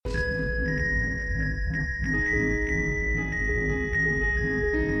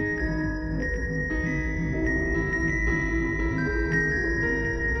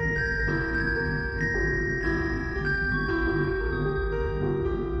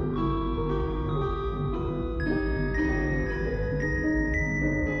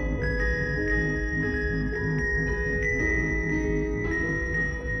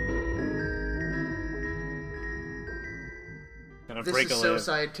of This regular. is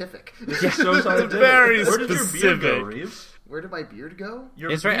so scientific. This is so scientific. Very Where did your beard go, specific. Reeves? Where did my beard go?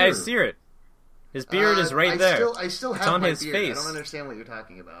 Your It's beard. right. I see it. His beard is right there. I still It's have on my his beard. face. I don't understand what you're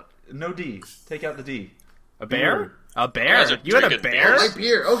talking about. No D. Take out the D. A bear? Beard. A You bear? guys are You had a drinking bear? My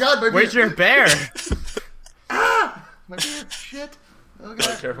beard. Oh God, my beard. Where's your bear? My beard. Shit. Oh Right,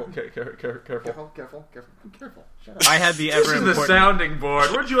 God. careful. Careful. Shut up. I had the This ever is the important. sounding board.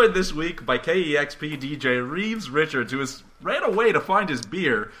 We're joined this week by KEXP DJ Reeves Richards, who has ran away to find his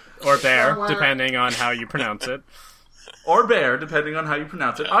beer. Or bear, Somewhere. depending on how you pronounce it. Or bear, depending on how you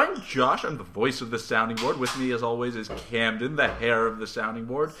pronounce it. I'm Josh. I'm the voice of the sounding board. With me, as always, is Camden, the hair of the sounding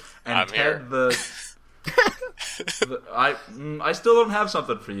board, and I'm Ted, here. I still don't have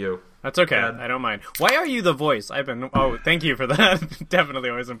something for you. That's okay. Ted. I don't mind. Why are you the voice? Oh, thank you for that. Definitely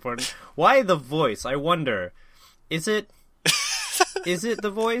always important. Why the voice? I wonder. Is it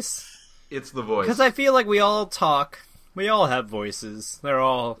the voice? It's the voice. Because I feel like we all talk. We all have voices. They're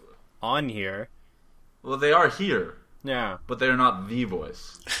all on here. Well, they are here, Yeah. but they're not the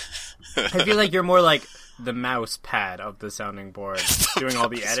voice. I feel like you're more like the mouse pad of the sounding board, doing all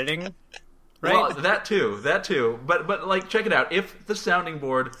the editing. Right? Well, that too. But like, check it out. If the sounding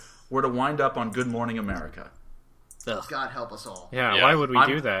board were to wind up on Good Morning America, Ugh. God help us all. Yeah, Yeah. why would we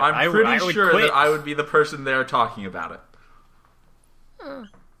do that? I'm pretty I would sure quit. that I would be the person there talking about it.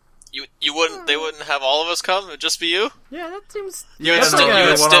 You wouldn't. They wouldn't have all of us come. It'd just be you. Yeah, that seems... You would, That's like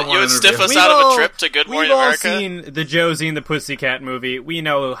a one-on-one you would stiff interview. us out of a trip to Good Morning We've all America. seen the Josie and the Pussycat movie. We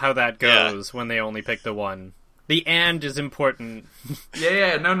know how that goes when they only pick the one. The and is important.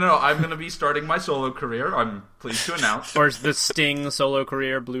 Yeah, no. I'm going to be starting my solo career. I'm pleased to announce. Or the Sting solo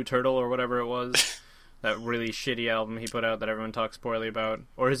career, Blue Turtle, or whatever it was. That really shitty album he put out that everyone talks poorly about.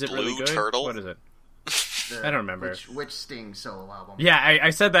 Or is it really Blue good? Turtle? What is it? The- I don't remember. Which Sting solo album? Yeah, I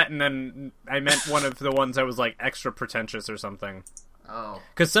said that and then I meant one of the ones that was like extra pretentious or something. Oh.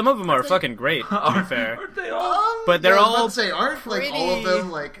 Because some of them are fucking great, to be fair. Aren't they all? But they're I was about all to say, aren't like all of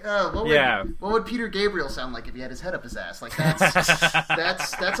them like Yeah. what would Peter Gabriel sound like if he had his head up his ass? Like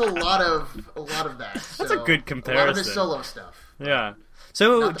that's a lot of that. That's a good A lot of his comparison. solo stuff. Yeah.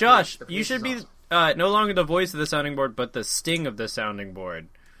 So, Not the Josh, police. The you police should is be no longer the voice of the sounding board, but the sting of the sounding board.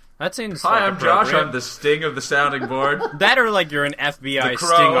 That seems Hi, like I'm Josh. appropriate. I'm the sting of the sounding board. That or like you're an FBI The Crow.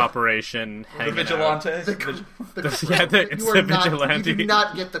 sting operation. The hanging vigilante. out. The Yeah, it's you the are not, vigilante. You do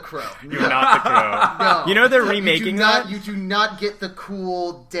not get the crow. You're not the crow. No. You know they're remaking that? You do not get the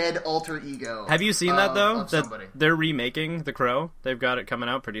cool dead alter ego. Have you seen that though? Of That somebody. they're remaking The Crow. They've got it coming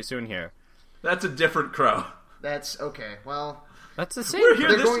out pretty soon here. That's a different crow. That's okay. Well, That's the same. We're here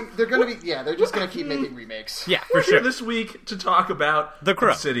they're going to be. Yeah, they're just going to keep making remakes. Yeah, We're for sure. here this week to talk about The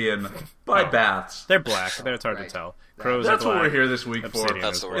Crow. Obsidian by Bats. They're black. It's hard Right. to tell. Crows That's are black. what we're here this week Obsidian for.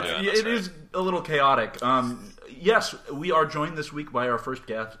 That's is what we're black. doing. It That's is a little chaotic. Yes, we are joined this week by our first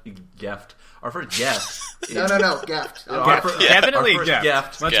guest. Our first guest. No, Geft. Our fir- Definitely our first Jeff.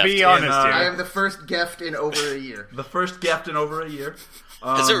 guest. Let's Jeff. be And, honest I here. am the first Geft in over a year. The first guest in over a year.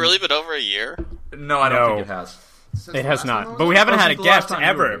 Has it really been over a year? No, I don't No. think it has. Since It the has last not. one But was we on? haven't Oh, had a since the last guest time you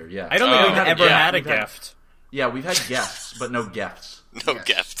were ever. here, yeah. I don't think Oh, we've yeah. ever Yeah, had a we've had- gift. Yeah, we've had guests, but no gifts. No Yes.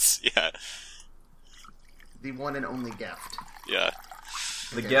 gifts. Yeah. The one and only Geft. Yeah.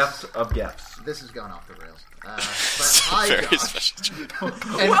 The Yes. gift of gifts. This has gone off the rails. But hi, Very Josh. special.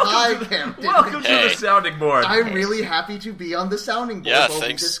 And hi, Camden. Welcome to Hey. the sounding board. I'm really happy to be on the sounding board Yeah, while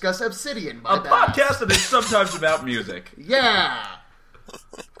thanks. we discuss Obsidian. A My bad. podcast that is sometimes about music. Yeah.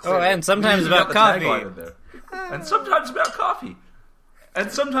 Oh, and sometimes You about got the tagline coffee. in there. And sometimes about coffee.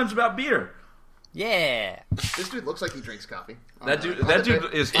 And sometimes about beer. Yeah. This dude looks like he drinks coffee. That dude is hip on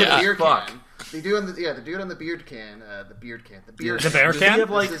the as beer fuck. can. The dude on the dude on the beard can. The beer The bear Does he can? have,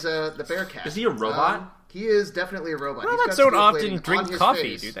 like, This is the bear cat. Is he a robot? He is definitely a robot. Well, He's that got don't steel often plating drink on his coffee,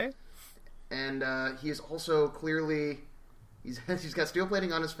 face, do they? And he is also clearly he's got steel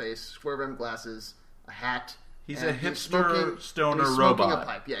plating on his face, square rimmed glasses, a hat. He's and a hipster smoking- stoner and he's smoking robot. a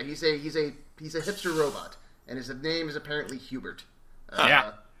pipe. Yeah, he's a hipster robot, and his name is apparently Hubert.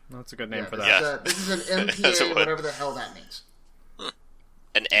 Yeah. That's a good name Yeah, for this, that. Yeah. this is an That's MPA, what- whatever the hell that means.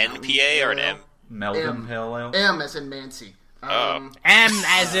 An NPA or an M? Melvin M. Pale Ale. M as in Mancy. M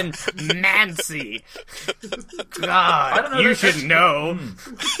as in Nancy. I God, don't know, you that's- should know.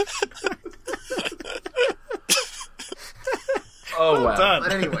 Oh, wow. Done.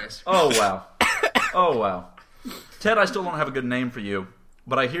 But anyways, Oh, wow. Oh, wow. Ted, I still don't have a good name for you,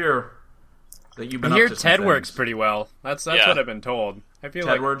 but I hear that you've been I hear up to some Ted things. works pretty well. That's Yeah. what I've been told. I feel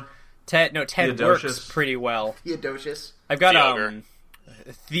like Tedward? Ted Theodosius? works pretty well. Theodosius. I've got Theogre.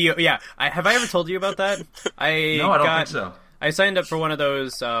 Theo. Yeah, have I ever told you about that? No, I don't think so. I signed up for one of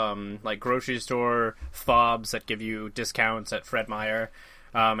those like grocery store fobs that give you discounts at Fred Meyer,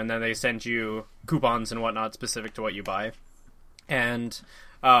 and then they send you coupons and whatnot specific to what you buy. And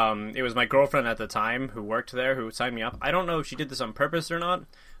it was my girlfriend at the time who worked there who signed me up. I don't know if she did this on purpose or not,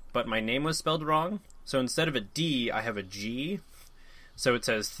 but my name was spelled wrong. So instead of a D, I have a G. So it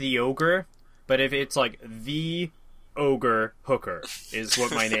says The Ogre, but if it's like The Ogre Hooker is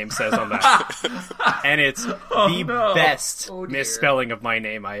what my name says on that. And it's the best misspelling of my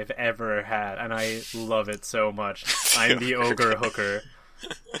name I have ever had, and I love it so much. I'm the Ogre Hooker.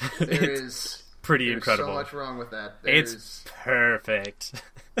 There's incredible. So much wrong with that. It's perfect.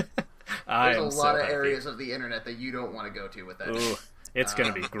 There's a lot of areas of the internet that you don't want to go to with that. Ooh, it's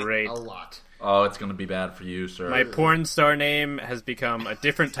going to be great. A lot. Oh, it's going to be bad for you, sir. My porn star name has become a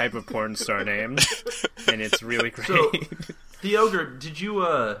different type of porn star name, and it's really great. So, the Ogre, did you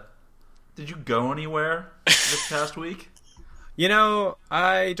go anywhere this past week? You know,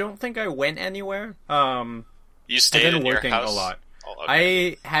 I don't think I went anywhere. You stayed I've been in your working house? a lot. Oh,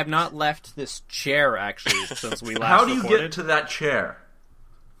 okay. I have not left this chair, actually, since we last How do you recorded. get to that chair?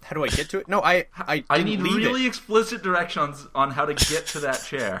 How do I get to it? No, I didn't need leave really it. explicit directions on how to get to that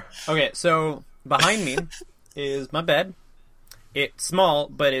chair. Okay, so behind me is my bed. It's small,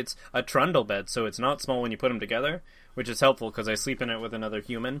 but it's a trundle bed, so it's not small when you put them together, which is helpful because I sleep in it with another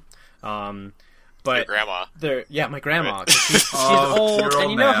human. But Your grandma. Yeah, my grandma. She's Oh, old, your and old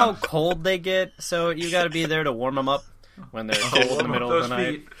you know man. how cold they get, so you got to be there to warm them up when they're cold in the middle of the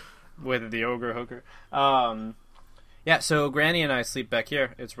night with the Ogre Hooker. Yeah, so Granny and I sleep back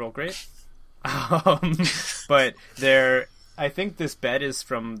here. It's real great. But I think this bed is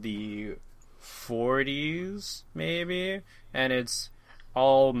from the 40s, maybe, and it's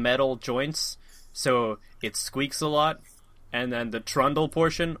all metal joints, so it squeaks a lot. And then the trundle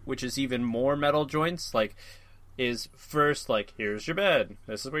portion, which is even more metal joints, like, is first, like, here's your bed,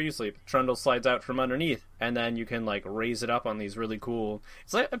 this is where you sleep. Trundle slides out from underneath, and then you can, like, raise it up on these really cool...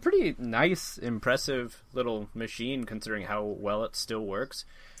 It's, like, a pretty nice, impressive little machine, considering how well it still works.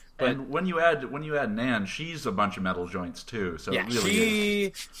 But, And when you add Nan, she's a bunch of metal joints, too, so yeah, it really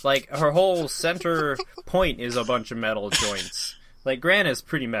is. like, her whole center point is a bunch of metal joints. Like, Gran is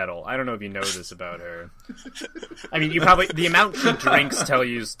pretty metal. I don't know if you know this about her. I mean, you probably... The amount she drinks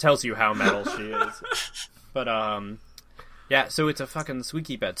tells you how metal she is. But, yeah, so it's a fucking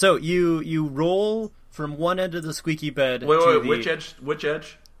squeaky bed. So, you roll from one end of the squeaky bed Wait, which edge? Which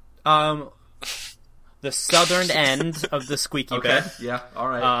edge? The southern end of the squeaky bed. Yeah,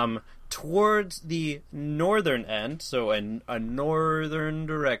 alright. Towards the northern end, so a northern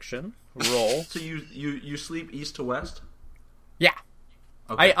direction, roll. So you sleep east to west? Yeah.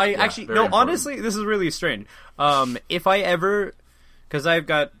 Okay. I yeah, actually... very No, important. honestly, this is really strange. If I ever... Because I've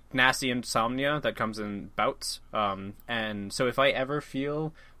got nasty insomnia that comes in bouts, and so if I ever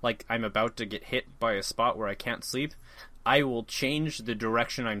feel like I'm about to get hit by a spot where I can't sleep, I will change the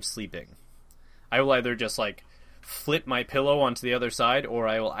direction I'm sleeping. I will either just, like, flip my pillow onto the other side, or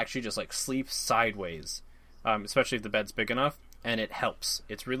I will actually just, like, sleep sideways, especially if the bed's big enough, and it helps.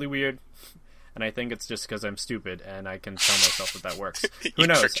 It's really weird. And I think it's just because I'm stupid, and I can tell myself that works. Who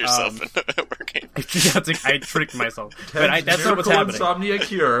knows? Tricked yourself into it working. I tricked myself. But that's not what's Miracle happening. Insomnia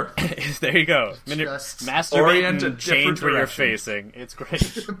cure. There you go. Just Masturbate orient a and change different where you're direction. facing. It's great.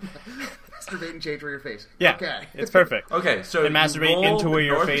 Masturbate and change where you're facing. Yeah, Okay. it's perfect. Okay, so And you masturbate roll into where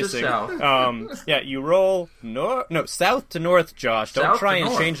you're north to facing. south. Yeah, you roll south to north, Josh. Don't South try to and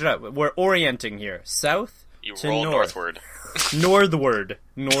north. change it up. We're orienting here. South You to roll north. northward.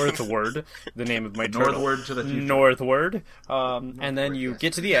 Northward, the name of my turtle. Northward to the future. Northward, and then you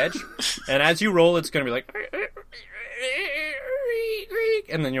get to the edge, and as you roll, it's going to be like,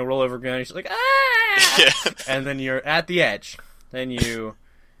 and then you'll roll over again. And she's like, ah, Yeah. and then you're at the edge. Then you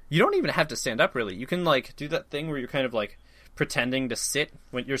don't even have to stand up really. You can like do that thing where you're kind of like pretending to sit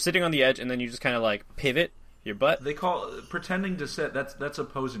when you're sitting on the edge, and then you just kind of like pivot your butt. They call pretending to sit. That's a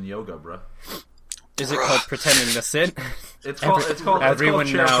pose in yoga, bro. Is it called pretending to sit? It's called Everyone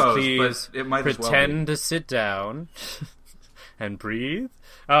chair now, pose, please but it might pretend as well to sit down and breathe.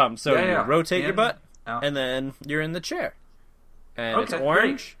 So Yeah. you rotate your In, butt, out. and then you're in the chair. And it's Okay,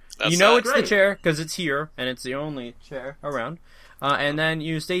 orange. That's You know not it's the great. chair because it's here, and it's the only chair around. And then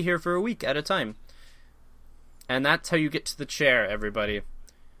you stay here for a week at a time. And that's how you get to the chair, everybody.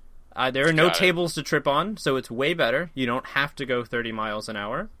 There are no Got it. tables to trip on, so it's way better. You don't have to go 30 miles an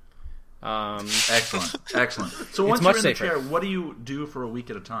hour. Excellent. So once much you're in safer. the chair, what do you do for a week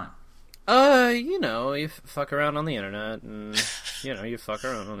at a time? You fuck around on the internet, and, you fuck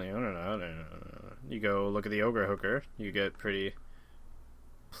around on the internet, and you go look at the Ogre Hooker, you get pretty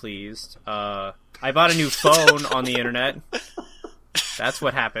pleased. I bought a new phone on the internet. That's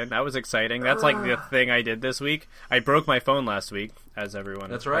what happened. That was exciting. That's like the thing I did this week. I broke my phone last week, as everyone.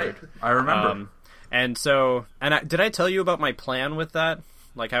 That's heard. right. I remember. Did I tell you about my plan with that?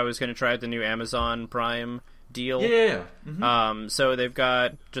 Like I was going to try out the new Amazon Prime deal. Yeah. Mm-hmm. So they've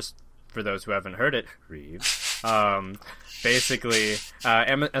got, just for those who haven't heard it, basically,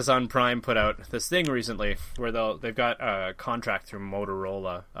 Amazon Prime put out this thing recently where they've got a contract through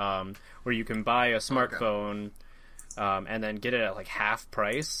Motorola, where you can buy a smartphone, and then get it at like half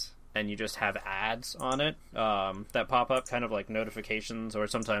price, and you just have ads on it that pop up, kind of like notifications, or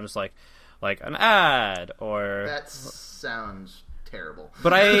sometimes like an ad, or That sounds terrible.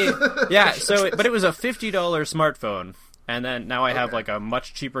 But but it was a $50 smartphone. And then now I have like a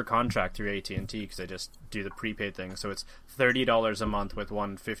much cheaper contract through AT&T because I just do the prepaid thing. So it's $30 a month with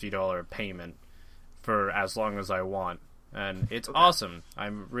one $50 payment for as long as I want. And it's awesome.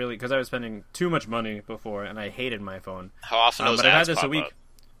 I'm really, because I was spending too much money before and I hated my phone. How often those but I had ads this pop a week. up?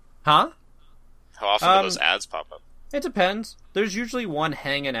 Huh? How often do those ads pop up? It depends. There's usually one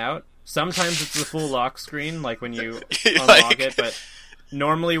hanging out. Sometimes it's the full lock screen, like when you unlock it, but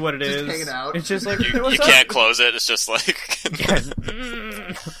normally what it is, hanging out. It's just like, You can't close it. It's just like I just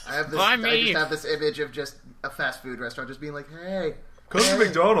have this image of just a fast food restaurant just being like, "Hey, Come to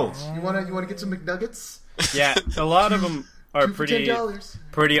McDonald's. you wanna get some McNuggets? Yeah, a lot of them are Two for pretty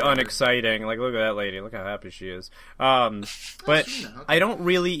 $10. unexciting. Like, look at that lady. Look how happy she is. But I don't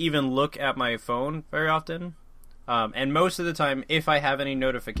really even look at my phone very often. And most of the time, if I have any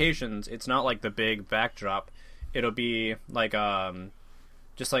notifications, it's not like the big backdrop. It'll be like,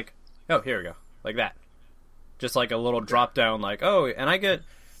 just like, oh, here we go. Like that. Just like a little drop down, like, oh, and I get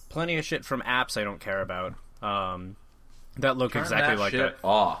plenty of shit from apps I don't care about. That look exactly like that.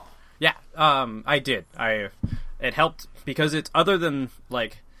 Aw. Yeah, I did. It helped because it's, other than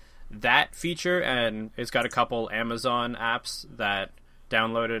like that feature, and it's got a couple Amazon apps that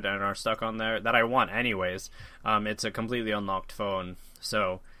downloaded and are stuck on there that I want anyways. It's a completely unlocked phone,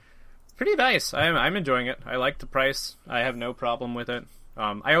 so pretty nice. I'm enjoying it. I like the price. I have no problem with it.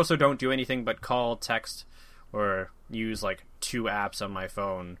 I also don't do anything but call, text, or use like 2 apps on my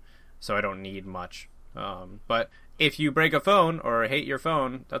phone, so I don't need much. But if you break a phone or hate your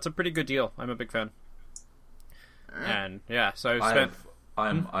phone, that's a pretty good deal. I'm a big fan. And yeah, so I've spent.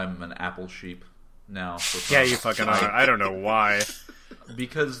 I'm an Apple sheep now. Yeah, you fucking are. I don't know why.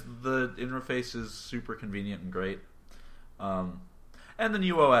 Because the interface is super convenient and great. And the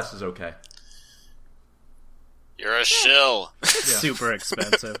new OS is okay. you're a shill. Super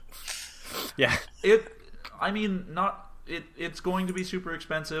expensive. Yeah. It's going to be super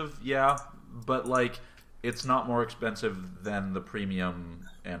expensive, yeah, but like it's not more expensive than the premium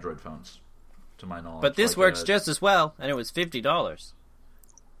Android phones, to my knowledge. But this works just as well, and it was $50.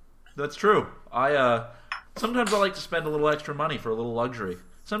 That's true. Sometimes I like to spend a little extra money for a little luxury.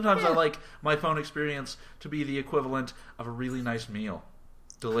 Sometimes I like my phone experience to be the equivalent of a really nice meal.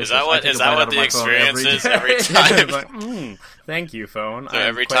 Delicious. Is that what the experience is every time? Like, thank you, phone. So I'm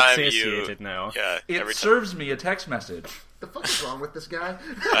every quite time satiated now. Yeah, It serves me a text message. The fuck is wrong with this guy?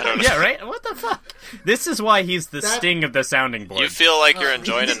 I don't know. Yeah, right? What the fuck? This is why he's the sting of the sounding board. You feel like you're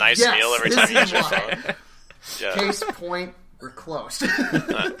enjoying a nice meal every time you use your phone. Yeah. Case point, we're closed.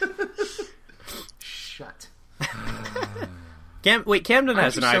 Shut. Camden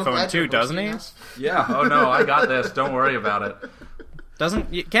has an iPhone too, doesn't he? Yeah. Oh no, I got this. Don't worry about it.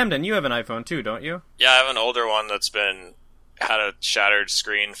 Camden, you have an iPhone too, don't you? Yeah, I have an older one that's had a shattered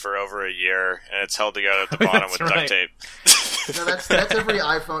screen for over a year, and it's held together at the bottom with duct tape. No, that's every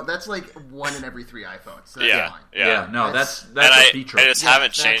iPhone. That's like 1 in every 3 iPhones. So that's fine. Yeah. No, that's and a feature. I just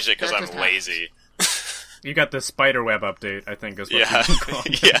haven't changed it because I'm lazy. You got the spiderweb update, I think, is what Yeah, people call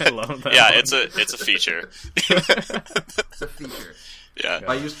it. yeah, I love that. yeah. one. It's a feature. It's a feature. Yeah.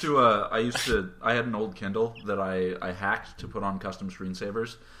 I had an old Kindle that I hacked to put on custom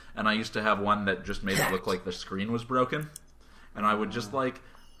screensavers, and I used to have one that just made it look like the screen was broken, and I would just like,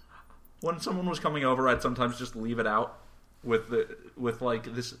 when someone was coming over, I'd sometimes just leave it out with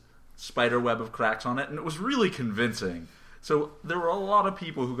like this spider web of cracks on it, and it was really convincing. So there were a lot of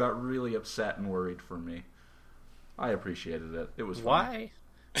people who got really upset and worried for me. I appreciated it. It was fun. Why?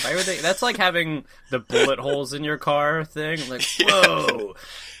 Why would they? That's like having the bullet holes in your car thing. Like, whoa.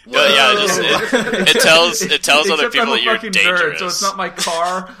 Yeah, it tells other Except people I'm a that you're fucking dangerous. nerd, so it's not my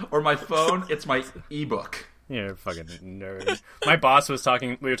car or my phone, it's my ebook. You're a fucking nerd. My boss was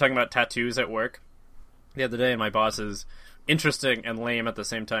talking. We were talking about tattoos at work the other day, and my boss is interesting and lame at the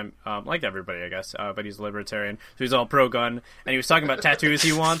same time, like everybody, I guess. But he's a libertarian, so he's all pro-gun. And he was talking about tattoos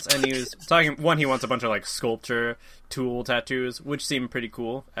he wants, and he was talking. One, he wants a bunch of like sculpture tool tattoos, which seem pretty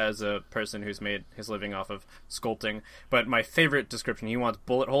cool as a person who's made his living off of sculpting. But my favorite description, he wants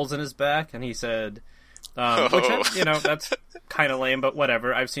bullet holes in his back, and he said, which, you know, that's kind of lame, but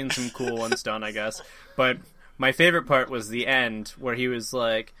whatever. I've seen some cool ones done, I guess. But my favorite part was the end, where he was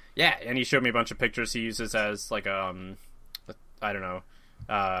like, yeah, and he showed me a bunch of pictures he uses as like I don't know.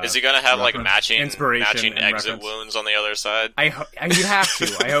 Is he gonna have like matching exit reference wounds on the other side? You have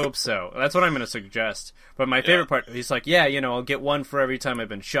to. I hope so. That's what I'm gonna suggest. But my favorite part, he's like, yeah, you know, I'll get one for every time I've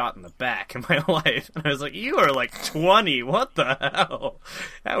been shot in the back in my life. And I was like, you are like 20. What the hell?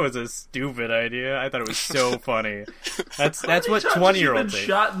 That was a stupid idea. I thought it was so funny. That's what 20-year-olds been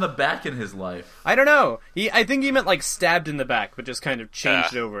shot in the back in his life. I don't know. I think he meant like stabbed in the back, but just kind of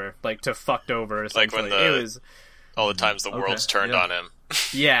changed it over, like to fucked over. Like when all the times the world's turned on him.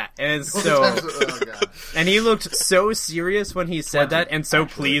 Yeah, and so, and he looked so serious when he said that, and so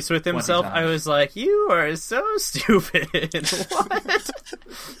pleased with himself. I was like, "You are so stupid." What?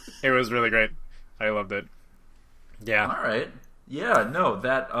 It was really great. I loved it. Yeah. All right. Yeah. No.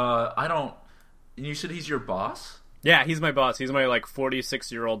 That. I don't. You said he's your boss? Yeah, he's my boss. He's my like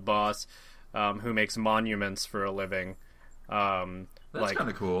 46-year-old boss, who makes monuments for a living. That's like, kind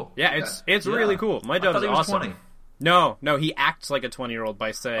of cool. Yeah, it's really cool. My job is awesome. 20. No, he acts like a 20-year-old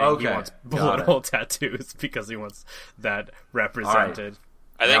by saying he wants bullet hole tattoos because he wants that represented.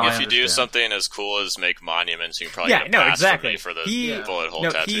 Right. I think if you do something as cool as make monuments, you can probably get a pass from me for the bullet hole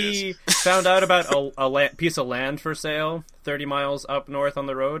tattoos. He found out about a piece of land for sale 30 miles up north on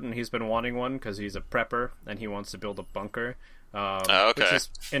the road, and he's been wanting one because he's a prepper, and he wants to build a bunker. Which is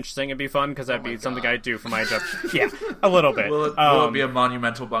interesting. It'd be fun because that'd be something I'd do for my job. Yeah, a little bit. Will it be a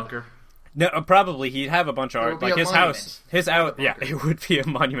monumental bunker? No, probably he'd have a bunch of art, like his house, yeah, it would be a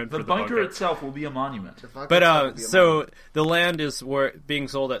monument. For the bunker itself will be a monument. But so the land is being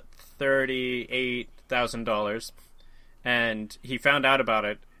sold at $38,000, and he found out about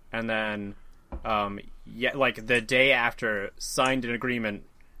it, and then, like the day after, signed an agreement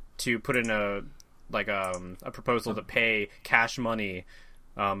to put in a proposal to pay cash money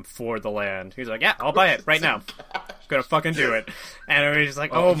for the land. He's like, yeah, I'll buy it right now. Gonna fucking do it. And everybody's just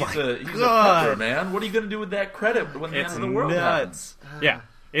like, oh my god, he's a prepper, man. What are you gonna do with that credit when the end of the world happens? Yeah,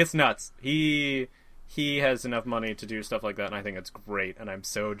 it's nuts. He has enough money to do stuff like that, and I think it's great, and I'm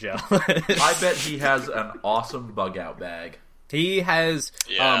so jealous. I bet he has an awesome bug out bag. He has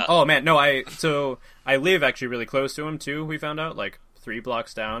oh man, no, I live actually really close to him too, we found out, like 3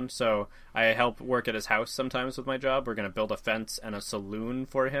 blocks down, so I help work at his house sometimes with my job. We're going to build a fence and a saloon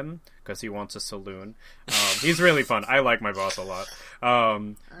for him, because he wants a saloon. He's really fun. I like my boss a lot.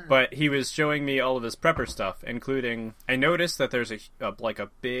 But he was showing me all of his prepper stuff, including, I noticed that there's a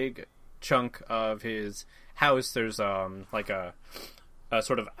big chunk of his house, there's like a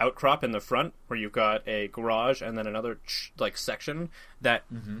sort of outcrop in the front, where you've got a garage, and then another section that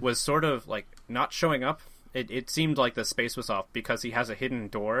was sort of like not showing up. It seemed like the space was off because he has a hidden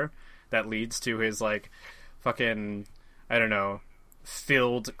door that leads to his fucking, I don't know,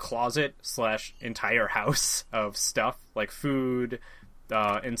 filled closet / entire house of stuff like food,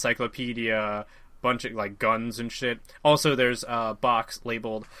 encyclopedia, bunch of guns and shit. Also, there's a box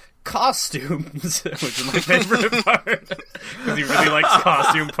labeled costumes, which is my favorite part because he really likes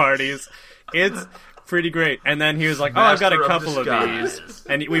costume parties. It's pretty great. And then he was like, I've got a couple of these.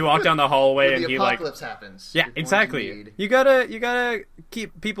 And we walked down the hallway, and the apocalypse happens. Yeah, exactly. You gotta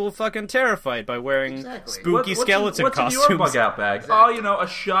keep people fucking terrified by wearing spooky skeleton costumes. What's in your bug out bag? Exactly. A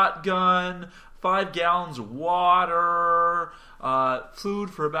shotgun, 5 gallons of water, food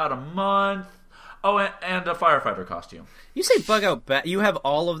for about a month. Oh, and a firefighter costume. You say bug out bag? You have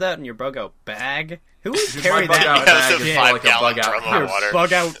all of that in your bug out bag? Who would carry bug that? Out bag is like a bug out your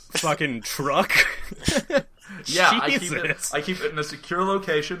bug out fucking truck. Yeah, I keep it in a secure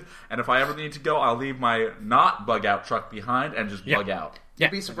location, and if I ever need to go, I'll leave my not bug out truck behind and just bug out.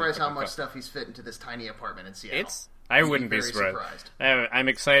 You'd be surprised how much stuff he's fit into this tiny apartment in Seattle. I wouldn't be surprised. I'm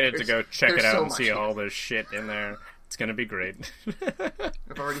excited to go check it out and see all this shit in there. It's gonna be great.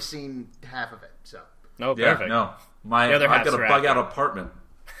 I've already seen half of it, so. No, perfect. No. I've got a bug out apartment.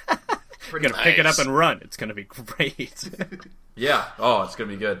 We're gonna pick it up and run. It's gonna be great. Yeah. Oh, it's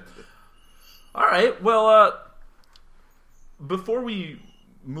gonna be good. All right. Well, before we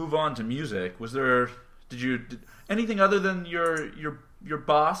move on to music, did anything other than your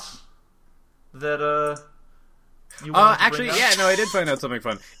boss that actually, I did find out something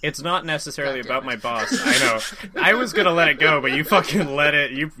fun. It's not necessarily about my boss. I know. I was gonna let it go, but you fucking let it.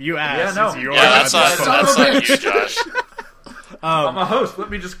 You asked. Yeah, no. That's not you, Josh. I'm a host. Let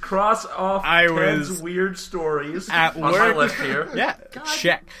me just cross off Ken's was weird stories at on work. my list here. Yeah,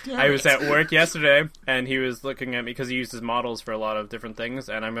 check. I was at work yesterday, and he was looking at me because he uses models for a lot of different things,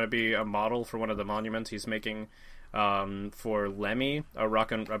 and I'm going to be a model for one of the monuments he's making for Lemmy, a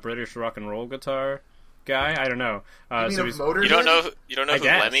British rock and roll guitar guy. I don't know. So he's, you don't know who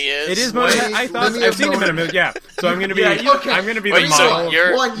Lemmy is? It is Motorhead. I thought I've seen him in a million. Yeah, so I'm going to be. I'm going to be the model.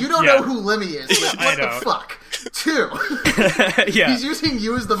 So one, you don't know who Lemmy is. Like, what the fuck? Two, he's using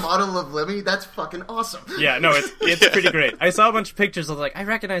you as the model of Lemmy. That's fucking awesome. Yeah, no, it's pretty great. I saw a bunch of pictures. I was like, I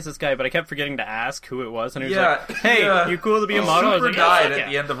recognize this guy, but I kept forgetting to ask who it was. And he was like, "Hey, you cool to be a model?" I was like, died at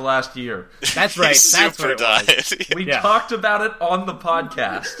the end of last year. That's right. That's what it was. We talked about it on the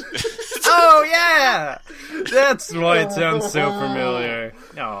podcast. Oh yeah, that's why it sounds so familiar.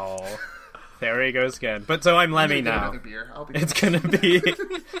 Oh. There he goes again. But so I'm Lemmy now. It's gonna be.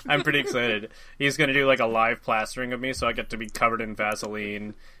 I'm pretty excited. He's gonna do like a live plastering of me, so I get to be covered in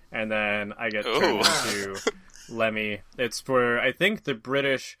Vaseline, and then I get turned into Lemmy. It's for I think the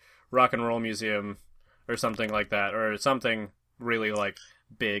British Rock and Roll Museum or something like that, or something really like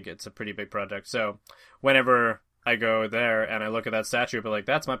big. It's a pretty big project. So whenever I go there and I look at that statue, I'll be like,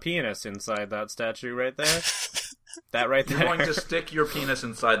 that's my penis inside that statue right there. That right there. You're going to stick your penis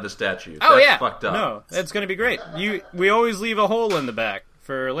inside the statue. Oh, That's yeah. fucked up. No, it's going to be great. We always leave a hole in the back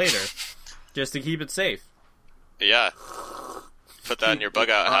for later, just to keep it safe. Yeah. Put that in your bug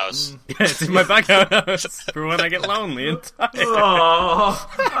out house. Yeah, it's in my bug out house for when I get lonely and tired. Oh,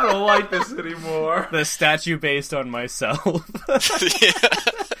 I don't like this anymore. The statue based on myself. Yeah.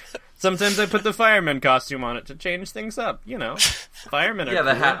 Sometimes I put the fireman costume on it to change things up. You know, firemen are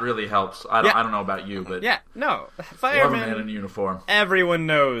the cool. hat really helps. I don't know about you, but yeah, no, love a firemen man in uniform. Everyone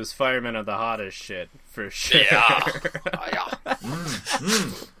knows firemen are the hottest shit for sure. Yeah.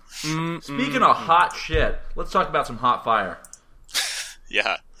 Speaking of hot shit, let's talk about some hot fire.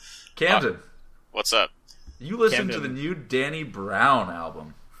 Yeah. Camden, what's up? you listened to the new Danny Brown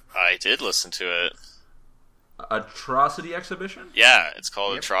album, I did listen to it. Atrocity Exhibition? Yeah, it's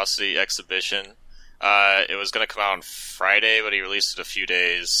called Atrocity Exhibition. It was going to come out on Friday, but he released it a few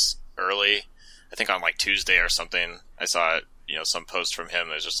days early. I think on like Tuesday or something. I saw it, some post from him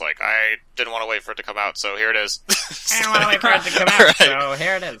that was just like, I didn't want to wait for it to come out, so here it is. I don't want to wait for it to come out, Right. so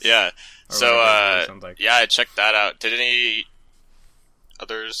here it is. Yeah. Or So, like. yeah, I checked that out. Did any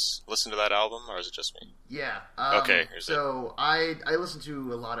others listen to that album, or is it just me? Yeah. Okay, so I listened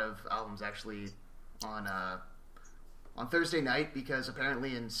to a lot of albums actually on Thursday night, because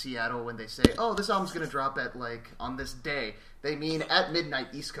apparently in Seattle when they say, oh, this album's going to drop at on this day, they mean at midnight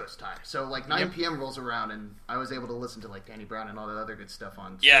East Coast time. So 9 p.m. rolls around and I was able to listen to Danny Brown and all that other good stuff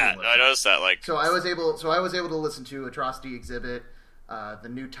on Yeah, I noticed that. So I was able to listen to Atrocity Exhibit, the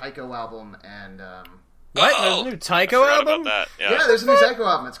new Tycho album, and What? There's a new Tycho album? About that. yeah, there's a new Tycho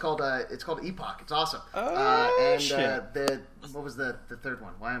album. It's called Epoch. It's awesome. Shit. What was the third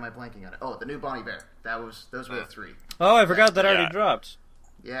one? Why am I blanking on it? Oh, the new Bonnie Bear. Those were the three. Oh, I forgot that already dropped.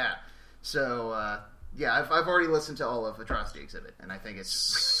 Yeah. So I've already listened to all of Atrocity Exhibit, and I think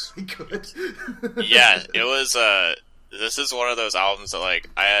it's really good. Yeah, it was. This is one of those albums that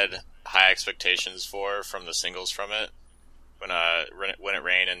I had high expectations for from the singles from it. When It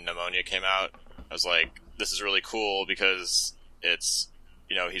Rained and Pneumonia came out, I was like, this is really cool because it's,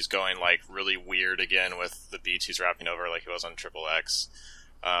 he's going really weird again with the beats he's rapping over like he was on Triple X.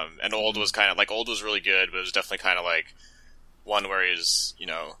 And Old was Old was really good, but it was definitely kind of one where he's,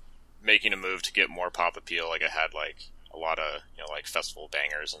 making a move to get more pop appeal. It had a lot of, festival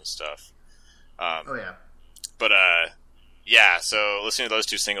bangers and stuff. Oh yeah. But, yeah, so listening to those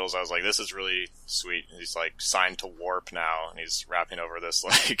two singles, I was like, this is really sweet. He's signed to Warp now, and he's rapping over this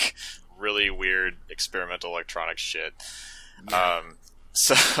really weird experimental electronic shit. Yeah.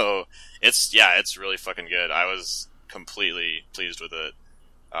 So it's really fucking good. I was completely pleased with it.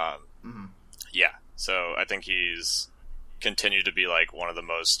 Yeah, so I think he's continued to be one of the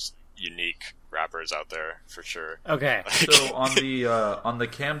most unique rappers out there for sure. Okay. So on the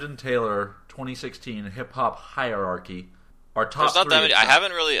Camden Taylor 2016 hip hop hierarchy, our top There's not three. that many. I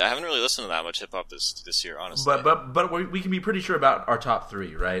haven't really listened to that much hip hop this year, honestly. But we can be pretty sure about our top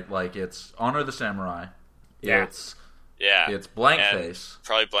three, right? It's Honor the Samurai. Yeah. It's Blank and Face.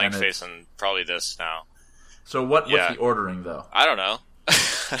 Probably Blank Face and probably this now. So what's the ordering though? I don't know.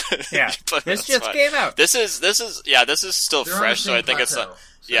 Yeah, this just came out. This is still fresh, so I think it's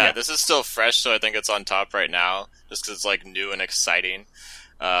this is still fresh, so I think it's on top right now, just because it's new and exciting.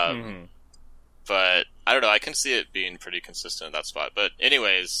 But I don't know. I can see it being pretty consistent at that spot. But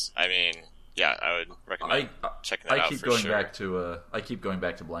anyways, I mean, yeah, I would recommend checking that out for sure. I keep going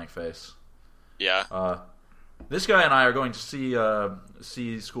back to Blank Face. Yeah. This guy and I are going to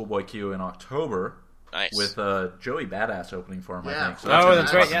see Schoolboy Q in October. Nice. With Joey Badass opening for him, I think. So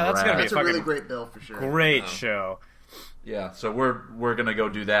that's right. fucking Yeah, that's rad. gonna be That's a really great bill for sure. great show. Yeah, so we're gonna go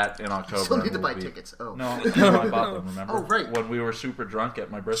do that in October. Still need and to we'll buy tickets. Oh. No, I bought them, remember? Oh, right. When we were super drunk at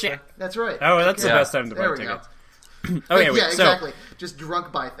my birthday? Shit. That's right. Oh, that's the Yeah. best time to There buy we go. tickets. Okay, wait. Yeah, So exactly. Just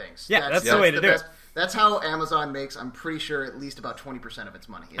drunk buy things. Yeah, that's the way to do it. That's how Amazon makes, I'm pretty sure, at least about 20% of its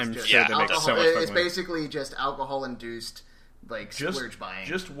money. It's I'm just sure they make alcohol. so much It's fucking money. basically just alcohol-induced, like, splurge buying.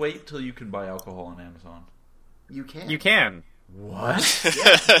 Just wait till you can buy alcohol on Amazon. You can. you can. What?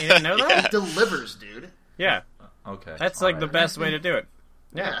 You didn't know that? It delivers, dude. Yeah, Okay. that's like the alright. best way to do it.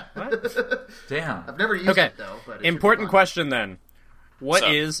 Yeah. What? Damn. I've never used Okay. it, though. But it should be Important fun. question then. What So-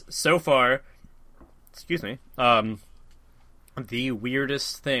 is so far? Excuse me. The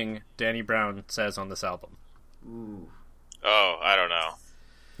weirdest thing Danny Brown says on this album. Ooh. Oh, I don't know.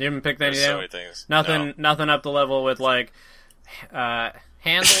 You haven't picked There's any so out? many things. Nothing up the level with like,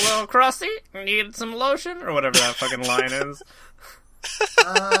 hands a little crusty, need some lotion, or whatever that fucking line is.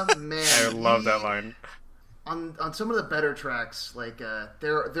 Man. I love that line. On some of the better tracks, like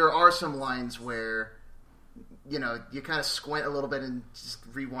there are some lines where you kind of squint a little bit and just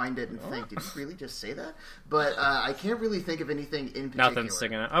rewind it and think, did you really just say that? But I can't really think of anything in particular. Nothing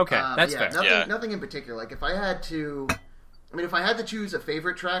sticking out. Okay, that's fair. Nothing in particular. Like if I had to choose a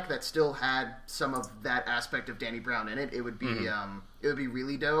favorite track that still had some of that aspect of Danny Brown in it, it would be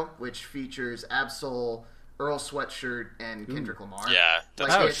Really Dough, which features Absol, Earl Sweatshirt, and Kendrick Lamar. Yeah.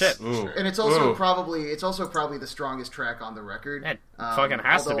 That's Oh, it's- shit. Ooh. And it's also Ooh. probably the strongest track on the record. It fucking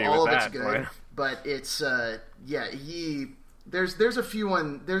has to although be all with of that, it's good, right? but it's there's a few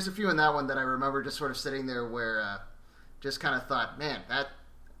in that one that I remember just sort of sitting there where just kind of thought, man,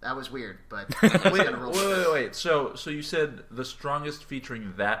 that was weird, but Wait. So you said the strongest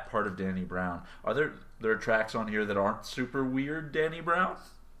featuring that part of Danny Brown. Are there tracks on here that aren't super weird, Danny Brown?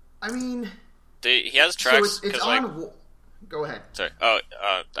 I mean, he has so tracks it's because like. on. Go ahead. Sorry. Oh,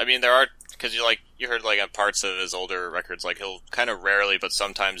 I mean there are because you heard like on parts of his older records, like he'll kind of rarely, but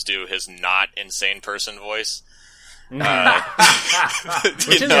sometimes do his not insane person voice.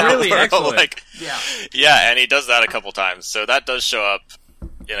 Which is really where he'll, excellent. like, Yeah. and he does that a couple times, so that does show up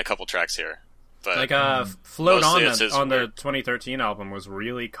in a couple tracks here. But Like Float mostly on it's his the weird- 2013 album was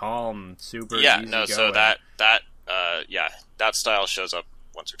really calm, super yeah, easy no, so going. that style shows up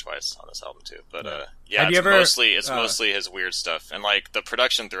once or twice on this album too. But Have it's you ever, mostly his weird stuff, and like the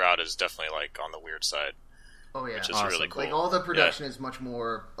production throughout is definitely like on the weird side, Oh yeah. which is Awesome. really cool. Like all the production is much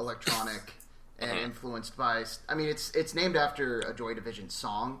more electronic and Mm-hmm. influenced by. I mean, it's named after a Joy Division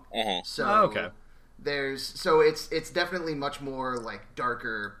song. Mhm. So Oh, okay. it's definitely much more like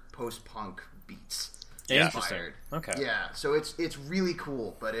darker post punk beats. Interesting. Inspired. Okay. Yeah, so it's really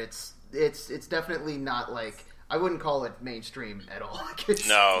cool, but it's definitely not like I wouldn't call it mainstream at all. Like,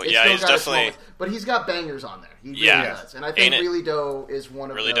 No, it's yeah, still he's got its definitely- moments, but he's got bangers on there. He really Yeah. does, and I think Ain't It- Really Dough is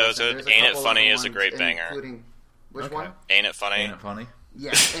one of Really those. Dough's and good. there's a Ain't It couple Funny other is a ones, great banger. Including which Okay. one? Ain't it funny? Ain't it funny?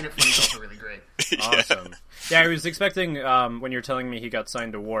 Yeah, Ain't It Funny is also really great. Awesome. Yeah, I was expecting when you're telling me he got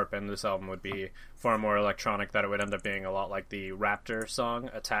signed to Warp and this album would be far more electronic, that it would end up being a lot like the Raptor song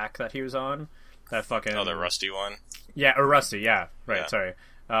Attack that he was on. That fucking Oh, the Rusty one. yeah, or Rusty, yeah, right. Yeah. Sorry,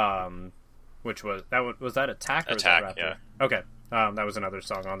 which was that Attack or Attack, was that Raptor? yeah. Okay, that was another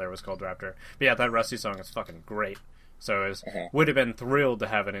song on there was called Raptor. But yeah, that Rusty song is fucking great. So it would have been thrilled to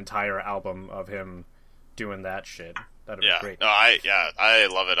have an entire album of him doing that shit. That'd Yeah, be great. no, I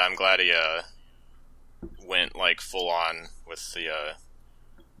love it. I'm glad he went like full on with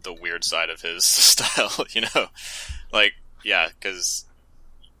the weird side of his style. Like because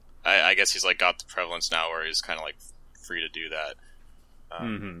I guess he's like got the prevalence now where he's kind of like free to do that.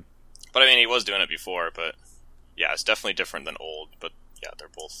 But I mean, he was doing it before. But yeah, it's definitely different than old. But yeah, they're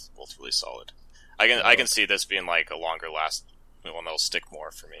both really solid. I can see this being like a longer last one that'll stick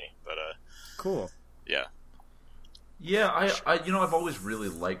more for me. But Cool. yeah. Yeah, I've always really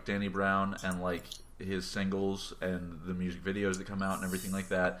liked Danny Brown and like his singles and the music videos that come out and everything like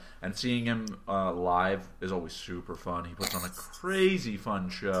that. And seeing him live is always super fun. He puts on a crazy fun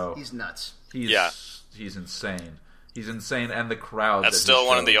show. He's nuts. He's insane. He's insane, and the crowd. That's at still his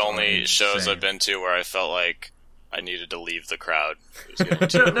one of the shows are only shows insane. I've been to where I felt like I needed to leave the crowd. Now,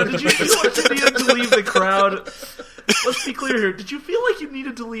 did you feel like you needed to leave the crowd? Let's be clear here. Did you feel like you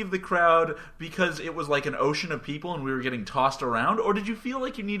needed to leave the crowd because it was like an ocean of people and we were getting tossed around? Or did you feel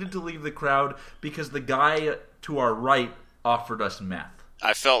like you needed to leave the crowd because the guy to our right offered us meth?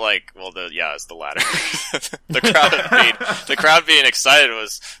 I felt like, it's the latter. the crowd being excited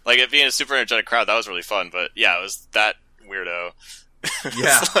was like it being a super energetic crowd. That was really fun. But yeah, it was that weirdo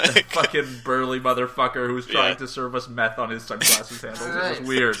Yeah, Like- the fucking burly motherfucker who's trying Yeah. to serve us meth on his sunglasses handles. It was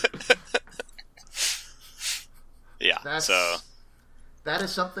weird. Yeah. So That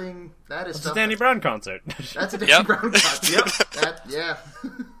is something. That is It's a something. Danny Brown concert. That's a Danny Yep. Brown concert. Yep. That, yeah.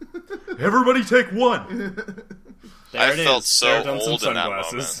 Everybody take one. There I it felt is. so Sarah done some old in that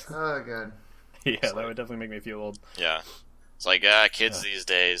sunglasses. Oh, good. Yeah, that would definitely make me feel old. yeah, it's like kids these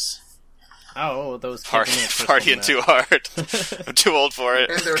days Oh, those kids in the partying crystal too hard. I'm too old for it.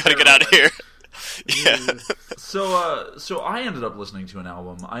 And they're Gotta get out of here. Yeah. So I ended up listening to an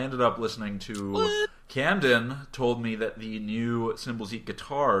album. I ended up listening to Camden told me that the new Symbols Eat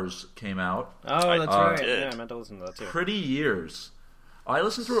Guitars came out. Oh, that's right. did. Yeah, I meant to listen to that too. Pretty Years. I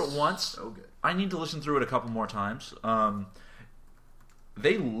listened through it once. So good. I need to listen through it a couple more times.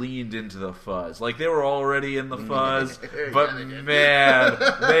 They leaned into the fuzz. Like, they were already in the fuzz, but Yeah, they did. man,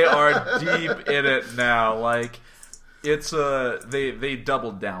 they are deep in it now. Like, it's they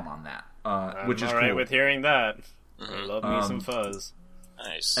doubled down on that, which is all right cool. with hearing that. I love me some fuzz.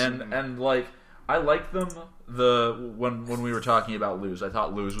 Nice. And like, I like them. When we were talking about Lose, I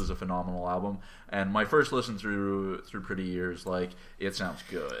thought Lose was a phenomenal album. And my first listen through Pretty Years, like, it sounds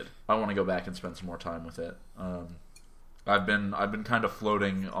good. I want to go back and spend some more time with it. I've been kind of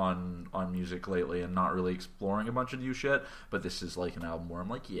floating on music lately and not really exploring a bunch of new shit. But this is like an album where I'm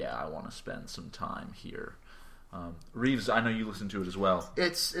like, yeah, I want to spend some time here. Reeves, I know you listen to it as well.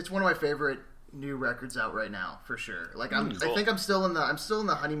 It's one of my favorite new records out right now, for sure. Like I Cool. think I'm still in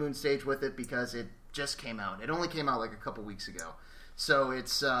the honeymoon stage with it because it just came out. It only came out like a couple weeks ago. So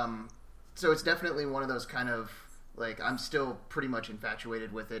it's definitely one of those kind of, like, I'm still pretty much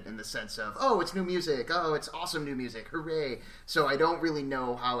infatuated with it in the sense of, oh, it's new music. Oh, it's awesome new music. Hooray. So I don't really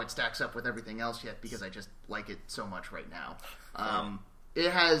know how it stacks up with everything else yet because I just like it so much right now.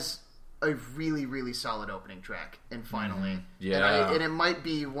 It has a really, really solid opening track, and finally. Yeah. And it might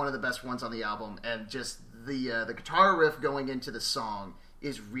be one of the best ones on the album, and just the guitar riff going into the song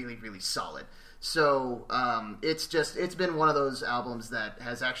is really, really solid. So it's been one of those albums that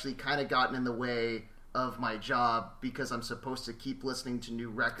has actually kind of gotten in the way of my job because I'm supposed to keep listening to new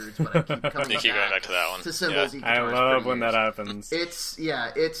records, but I keep coming You keep going back to that one. to Symbols Yeah. Eat I Guitars love Pretty when that Years.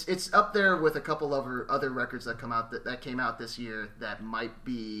 happens. It's up there with a couple of other records that came out this year that might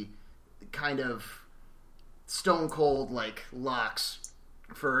be kind of stone cold like locks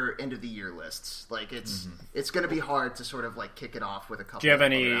for end of the year lists. Like it's going to be hard to sort of like kick it off with a couple. Do you have of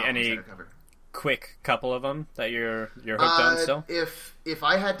any- other albums any- that are covered. Quick couple of them that you're hooked on still? If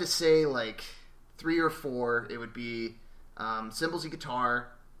I had to say like 3 or 4, it would be Symbols Eat Guitar,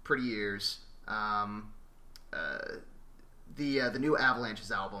 Pretty Years, the new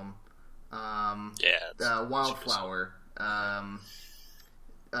Avalanches album, Yeah. Wildflower,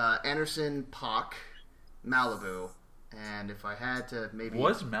 Anderson Paak, Malibu, and if I had to maybe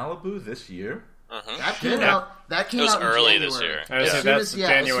Was Malibu this year? that came Yeah. out. That came It was out in early January. this year. I was As saying soon that's as, yeah,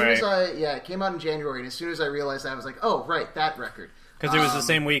 January. As soon as it came out in January, and as soon as I realized that, I was like, oh, right, that record. Because it was the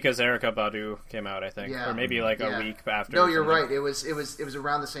same week as Erykah Badu came out, I think, Yeah. or maybe like Yeah. a week after. No, or you're something. right. It was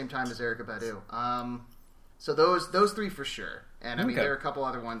around the same time as Erykah Badu. So those 3 for sure, and I mean Okay. there are a couple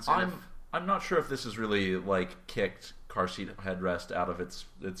other ones. And I'm not sure if this has really like kicked Car Seat Headrest out of its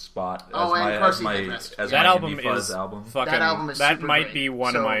spot Oh, and Car Seat Headrest. as That my album Indie Fuzz is album. fucking. that album is that super might great. be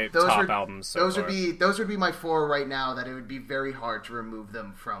one So of my those top would- albums. So those far. would be my 4 right now. That it would be very hard to remove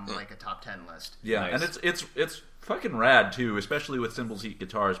them from like a top 10 list. Yeah, Nice. and it's fucking rad too, especially with Symbols Eat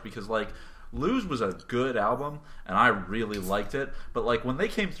Guitars, because like Lose was a good album and I really liked it, but like when they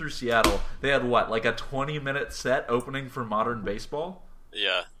came through Seattle, they had like a 20-minute set opening for Modern Baseball.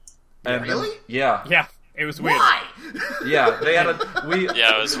 Yeah. And then- Really? yeah. Yeah, it was weird. Why? Yeah, they had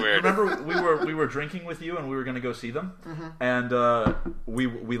Yeah, it was weird. Remember, we were drinking with you, and we were going to go see them, and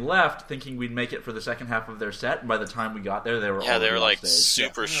we left thinking we'd make it for the second half of their set. And by the time we got there, they were Yeah, they already were on like stage.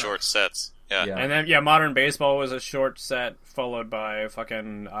 super short sets. Yeah. Yeah. And then Modern Baseball was a short set followed by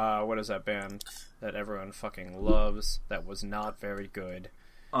fucking what is that band that everyone fucking loves that was not very good.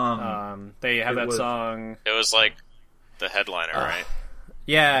 They have It that was- song. It was like the headliner, right?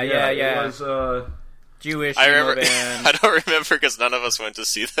 Yeah. It was Jewish I emo remember. band. I don't remember because none of us went to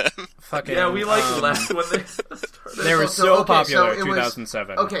see them. Fucking, yeah, we left when they started. They were So, so okay, popular so in it was-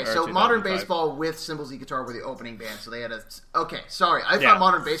 2007. Okay, or so Modern 2005. Baseball with Symbols Eat Guitar were the opening band, so they had a. Okay, sorry, I Yeah. thought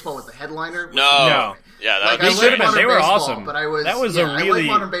Modern Baseball was the headliner. No. No. Yeah, that Like, would They I be should have like been. Modern They were Baseball, awesome. but I was That was yeah, a I really-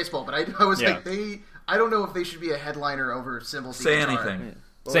 like Modern Baseball, but I was Yeah. like I don't know if they should be a headliner over Symbols Eat Say Guitar. anything.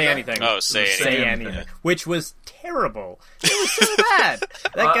 What Say was that? anything. Oh, Say Anything. anything. Which was terrible. It was so bad.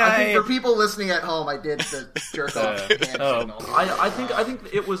 That I guy. I think for people listening at home, I did the jerk off hand oh. signal. I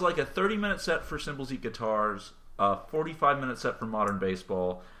think it was like a 30-minute set for Symbols Eat Guitars. a 45-minute set for Modern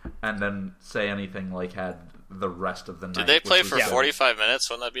Baseball, and then Say Anything like had the rest of the night. Did they play for good. 45 minutes?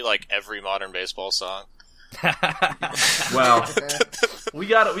 Wouldn't that be like every Modern Baseball song? Well, we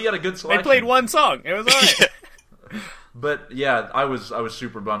got a good selection. They played one song. It was alright. But yeah, I was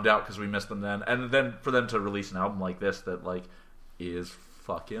super bummed out because we missed them then, and then for them to release an album like this that like is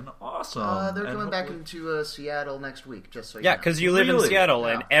fucking awesome. They're and coming back into Seattle next week, just so you Yeah, know. because you live in Really? Seattle,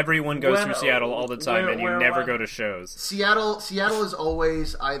 and everyone goes through Seattle all the time, where- and you where never am I? go to shows. Seattle is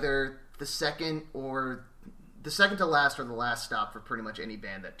always either the second to last or the last stop for pretty much any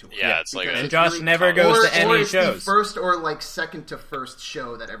band that tours. Yeah, it's like Because a- And it's Josh never goes or, to any or it's shows. the first or like second to first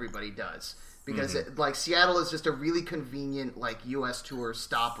show that everybody does. Because like Seattle is just a really convenient like U.S. tour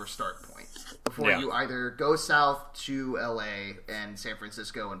stop or start point before Yeah. you either go south to L.A. and San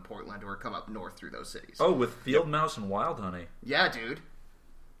Francisco and Portland or come up north through those cities. Oh, with Field Mouse and Wild Honey. Yeah, dude.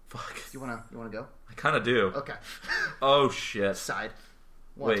 Fuck, You wanna go? I kind of do. Okay. Oh shit. Side.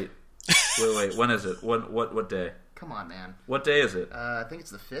 What? Wait. When is it? What day? Come on, man. What day is it? I think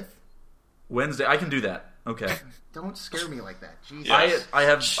it's the 5th. Wednesday. I can do that. Okay. Don't scare me like that. Jesus. Yeah. I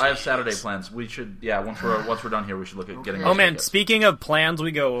have Saturday plans. We should once we're done here we should look at getting. Okay. our Oh man, tickets. speaking of plans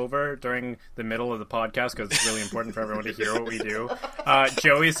we go over during the middle of the podcast, because it's really important for everyone to hear what we do.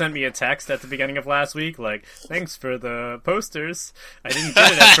 Joey sent me a text at the beginning of last week, like, thanks for the posters. I didn't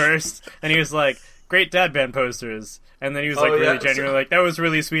get it at first. And he was like, great dad band posters. And then he was like really genuinely like, that was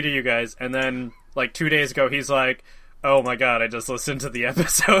really sweet of you guys. And then like 2 days ago, he's like, oh my god, I just listened to the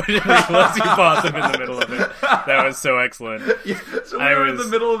episode and realized you paused them in the middle of it. That was so excellent. Yeah, so we I were in was-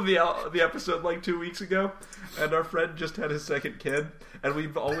 the middle of the episode like 2 weeks ago, and our friend just had his second kid, and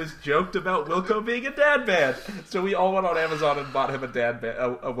we've always joked about Wilco being a dad band. So we all went on Amazon and bought him a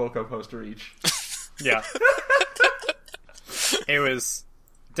Wilco poster each. Yeah. It was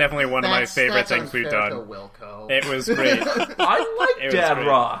definitely one of my favorite things we've unfair done. to Wilco. It was great. I like was dad great.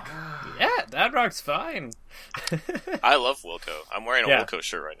 rock. Yeah, Dad Rock's fine. I love Wilco. I'm wearing a Yeah. Wilco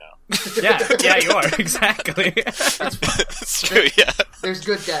shirt right now. Yeah, you are, exactly. It's true, yeah. There's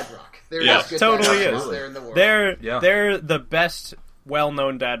good dad rock. There Yeah, is good totally dad rock is. out there in the world. They're the best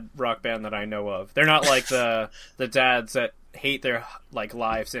well-known dad rock band that I know of. They're not like the dads that hate their like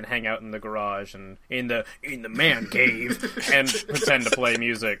lives and hang out in the garage and in the man cave and pretend to play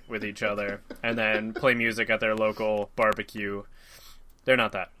music with each other and then play music at their local barbecue. They're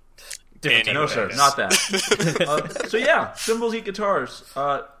not that. Different type No, of sir, band. not that. So yeah, Cymbals Eat Guitars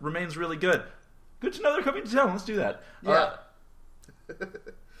remains really good. Good to know they're coming to town. Let's do that. Yeah.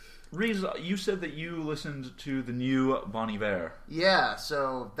 Reese, you said that you listened to the new Bon Iver. Yeah,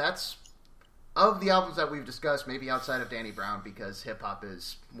 so that's of the albums that we've discussed, maybe outside of Danny Brown because hip hop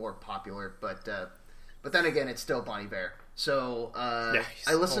is more popular, but then again, it's still Bon Iver. So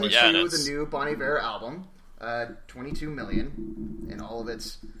I listened to the new Bon Iver album, 22 Million, in all of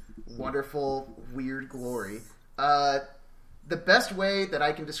its wonderful, weird glory. The best way that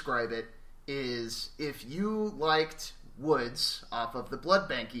I can describe it is if you liked Woods off of the Blood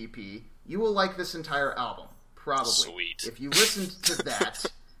Bank EP, you will like this entire album. Probably. Sweet. If you listened to that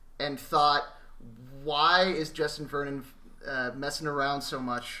and thought, why is Justin Vernon messing around so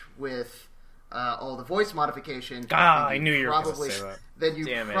much with all the voice modification? I knew you were going to say that. Then you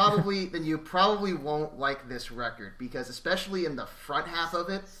Damn it. probably won't like this record because especially in the front half of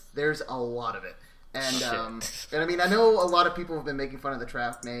it, there's a lot of it. And I mean, I know a lot of people have been making fun of the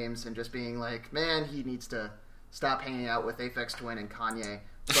trap names and just being like, man, he needs to stop hanging out with Aphex Twin and Kanye.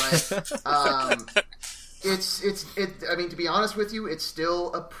 But I mean, to be honest with you, it's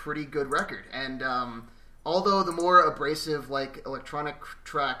still a pretty good record. And although the more abrasive, like electronic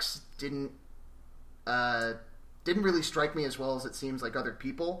tracks didn't really strike me as well as it seems like other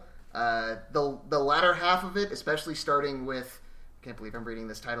people, the latter half of it, especially starting with, I can't believe I'm reading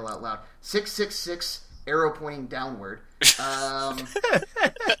this title out loud, 666 arrow pointing downward.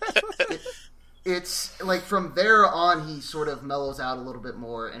 It's like from there on he sort of mellows out a little bit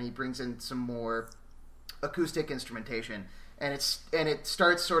more and he brings in some more acoustic instrumentation and it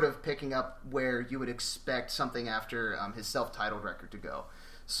starts sort of picking up where you would expect something after his self-titled record to go.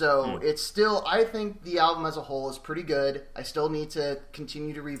 So it's still, I think the album as a whole is pretty good. I still need to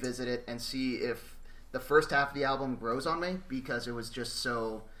continue to revisit it and see if the first half of the album grows on me because it was just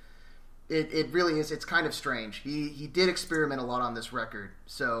so... It really is. It's kind of strange. He did experiment a lot on this record.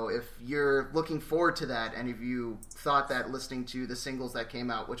 So if you're looking forward to that, and if you thought that listening to the singles that came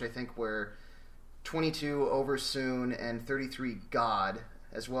out, which I think were 22 Over Soon and 33 God,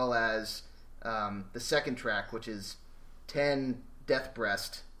 as well as the second track, which is 10 Death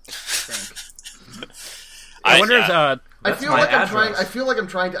Breast, I think. I wonder if I That's feel my like I'm address. trying. I feel like I'm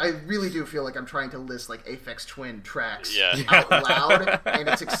trying to. I really do feel like I'm trying to list like Aphex Twin tracks Yeah. out loud, and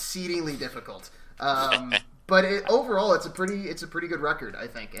it's exceedingly difficult. But overall, it's a pretty good record, I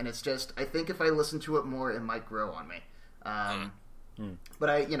think. And it's just, I think if I listen to it more, it might grow on me. But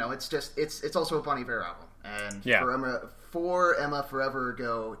it's also a Bon Iver album, and for Emma Forever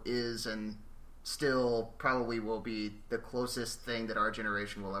Ago is and still probably will be the closest thing that our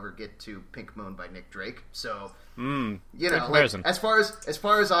generation will ever get to Pink Moon by Nick Drake. So like, as far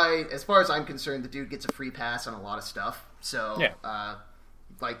as I'm concerned, the dude gets a free pass on a lot of stuff. So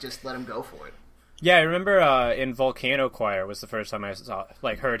just let him go for it. Yeah, I remember in Volcano Choir was the first time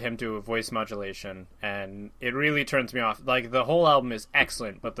I heard him do voice modulation, and it really turns me off. Like, the whole album is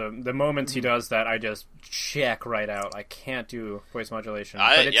excellent, but the moments he does that, I just check right out. I can't do voice modulation.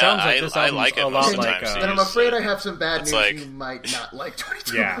 But it sounds like this album's like it a most lot of the like... time, Then I'm afraid I have some bad It's news. like- You might not like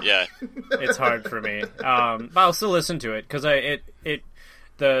 22. Yeah. It's hard for me. But I'll still listen to it, because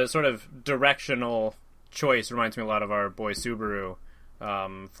the sort of directional choice reminds me a lot of our boy Subaru.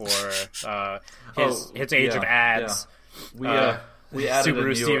 For his age of ads. Yeah. We added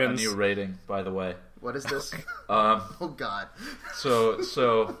Subaru a new rating, by the way. What is this? Oh God.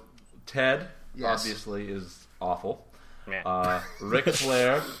 So Ted Yes. obviously is awful. Yeah. Ric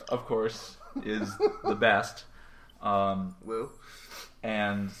Flair, of course, is the best. Woo.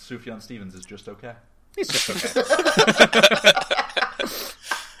 And Sufjan Stevens is just okay. He's just okay.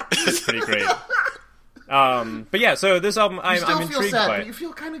 It's pretty great. But yeah, so this album, I'm feel intrigued sad, by but it. you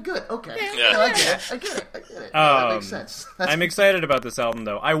feel kind of good. Okay. Yeah. No, I get it. That makes sense. I'm excited about this album,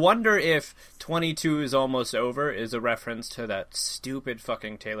 though. I wonder if 22 is Almost Over is a reference to that stupid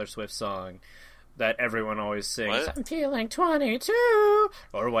fucking Taylor Swift song that everyone always sings. What? I'm feeling 22,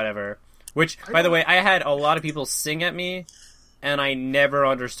 or whatever. Which, by the way, I had a lot of people sing at me, and I never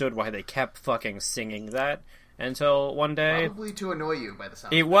understood why they kept fucking singing that until one day. Probably to annoy you by the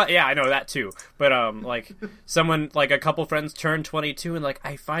sound. It was, yeah, I know that too. But someone, a couple friends turned 22 and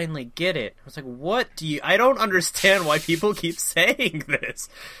I finally get it. I was like, what do you? I don't understand why people keep saying this.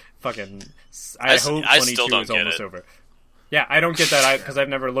 Fucking, I hope 22 I still don't is get almost it. over. Yeah, I don't get that because I've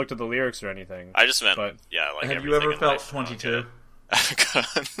never looked at the lyrics or anything. I just meant, But Have you ever felt 22?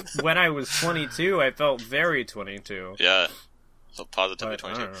 when I was 22, I felt very 22. Yeah. So positively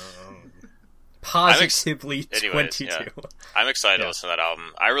But, 22. Positively Anyways, 22. yeah. I'm excited to Yeah. listen to that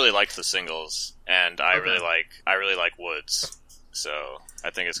album. I really liked the singles, and I really like Woods. So I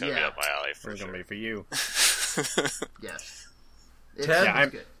think it's gonna be Yeah. up my alley for It's sure. gonna be for you. Yes. It Ted? sounds Yeah,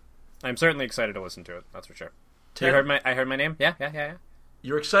 good. I'm certainly excited to listen to it. That's for sure. Ted, I heard my name. Yeah.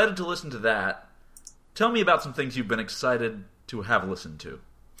 you're excited to listen to that. Tell me about some things you've been excited to have listened to.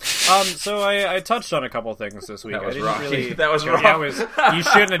 So I touched on a couple things this week. That was I didn't wrong. really. That was Yeah, wrong. you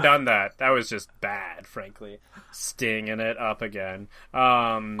shouldn't have done that. That was just bad, frankly. Stinging it up again.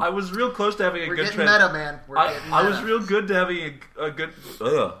 I was real close to having a We're good getting meta, man. We're getting meta. I was real good to having a good.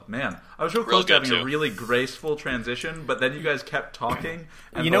 Man, I was real close to good, having a too. really graceful transition, but then you guys kept talking,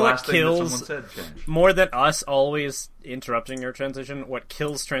 and You the know what last thing that kills- someone said changed. More than us always interrupting your transition, what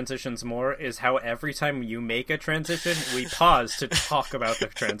kills transitions more is how every time you make a transition, we pause to talk about the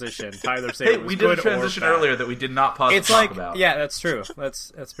transition. Tyler say Hey, it was we did good a transition or bad. earlier that we did not pause It's to talk like, about. yeah, that's true.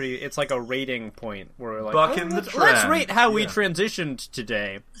 That's pretty. It's like a rating point where we're like, Bucking the let's trend. rate how we Yeah. transitioned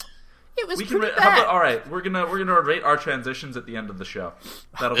today. It was We can pretty how bad. about, all right, we're gonna rate our transitions at the end of the show.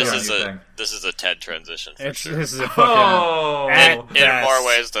 That'll be This our is new a thing. this is a Ted transition for sure. This is a fucking Oh, At- In Yes. more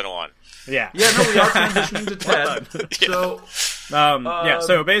ways than one. yeah. yeah, no, we are transitioning to Ted. So Yeah,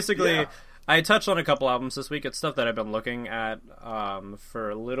 so basically, yeah. I touched on a couple albums this week. It's stuff that I've been looking at for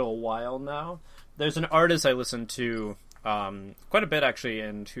a little while now. There's an artist I listened to quite a bit, actually,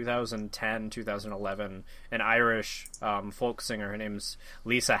 in 2010, 2011, an Irish folk singer. Her name's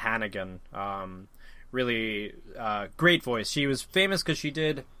Lisa Hannigan. Really great voice. She was famous because she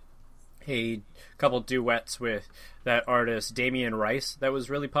did a couple duets with that artist Damien Rice that was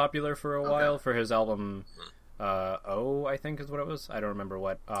really popular for a while for his album I think is what it was. I don't remember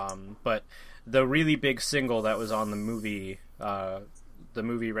what. But the really big single that was on the movie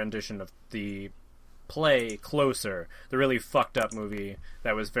rendition of the play Closer, the really fucked up movie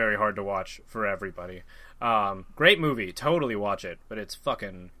that was very hard to watch for everybody. Great movie, totally watch it, but it's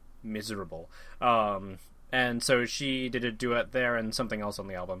fucking miserable. And so she did a duet there and something else on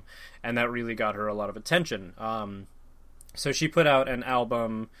the album, and that really got her a lot of attention. So she put out an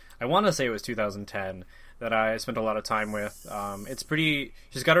album, I want to say it was 2010, that I spent a lot of time with. It's pretty,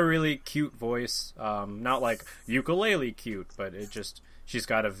 she's got a really cute voice, not like ukulele cute, but she's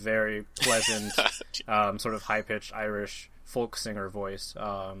got a very pleasant, sort of high-pitched Irish folk singer voice.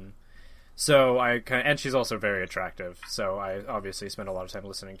 So and she's also very attractive, so I obviously spent a lot of time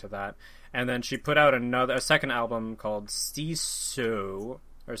listening to that. And then she put out a second album called Siso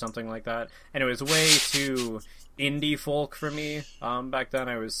or something like that, and it was way too indie folk for me. Back then,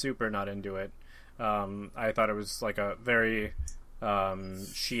 I was super not into it. I thought it was like a very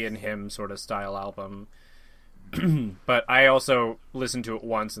she and him sort of style album. But I also listened to it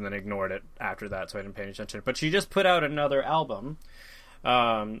once and then ignored it after that, so I didn't pay any attention. But she just put out another album,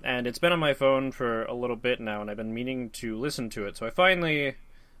 and it's been on my phone for a little bit now, and I've been meaning to listen to it. So I finally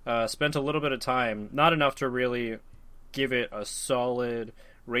spent a little bit of time, not enough to really give it a solid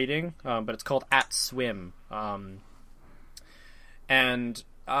rating, but it's called At Swim. And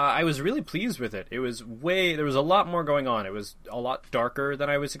I was really pleased with it. There was a lot more going on. It was a lot darker than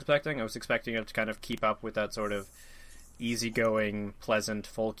I was expecting. I was expecting it to kind of keep up with that sort of easygoing, pleasant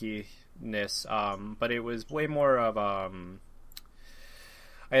folkiness, but it was way more of, I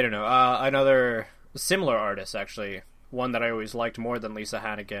don't know, another similar artist, actually. One that I always liked more than Lisa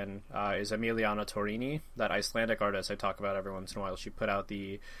Hannigan is Emiliana Torini, that Icelandic artist I talk about every once in a while. She put out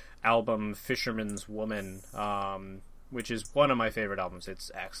the album Fisherman's Woman, which is one of my favorite albums.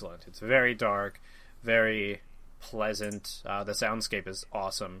 It's excellent. It's very dark, very pleasant. The soundscape is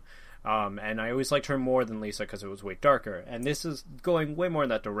awesome. And I always liked her more than Lisa because it was way darker. And this is going way more in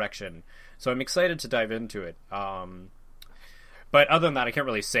that direction. So I'm excited to dive into it. But other than that, I can't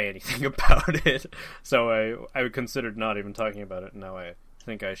really say anything about it. So I considered not even talking about it. Now I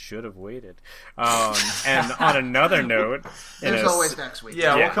think I should have waited. And on another note... There's always next week.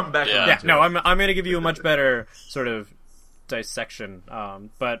 Yeah, we'll come back around to it. I'm going to give you a much better sort of dissection.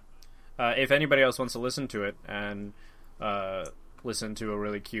 But if anybody else wants to listen to it and listen to a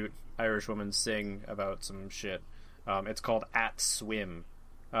really cute Irish woman sing about some shit, it's called At Swim.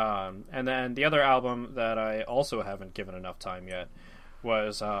 And then the other album that I also haven't given enough time yet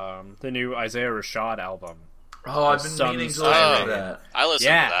was the new Isaiah Rashad album. Oh, I've been meaning to listen to that. I listened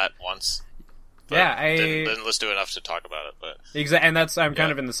to that once. Yeah, I didn't listen to enough to talk about it. But and I'm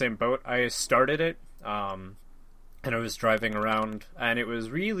kind of in the same boat. I started it, and I was driving around, and it was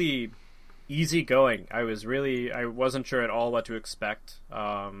really easy going. I wasn't sure at all what to expect.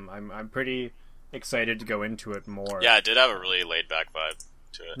 I'm pretty excited to go into it more. Yeah, it did have a really laid back vibe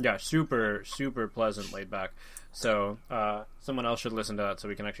to it. Yeah, super, super pleasant, laid back. So, someone else should listen to that so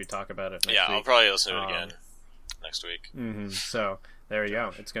we can actually talk about it next week. I'll probably listen to it again next week. Mm-hmm. So, there you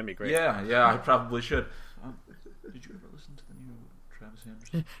go. It's going to be great. Yeah, I probably should. Did you ever listen to the new Travis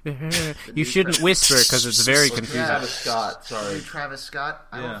Anderson? You shouldn't whisper because it's very confusing. Travis Scott, sorry. Travis Scott?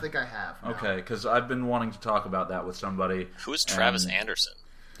 I don't think I have. No. Okay, because I've been wanting to talk about that with somebody. Who is Travis Anderson?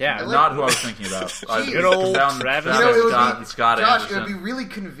 Yeah, not who I was thinking about. Good old Travis Scott and Scott Josh, Anderson. it would be really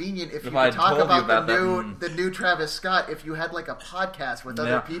convenient if you could talk about the new Travis Scott if you had like a podcast with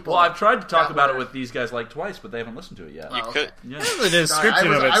other people. Well, I've tried to talk about it with these guys like twice, but they haven't listened to it yet. You could. Yeah. The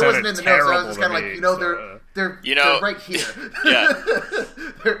description of it sounded terrible. I was kind of like, they're right here. Yeah.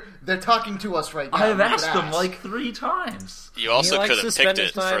 They're talking to us right now. I have asked them like 3 times. You also could have picked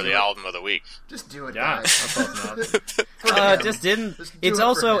it for the album of the week. Just do it, yeah, guys. Just didn't.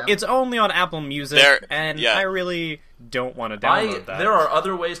 It's only on Apple Music, I really don't want to download that. There are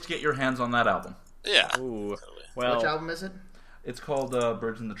other ways to get your hands on that album. Yeah. Ooh. Well, which album is it? It's called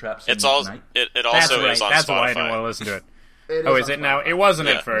Birds in the Trap. It's all. It also is on That's Spotify. why I didn't want to listen to it. Is it now? It wasn't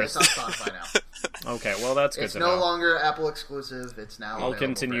at first. It's on Spotify now. Okay, well that's good it's to no know. longer Apple exclusive. It's now. I'll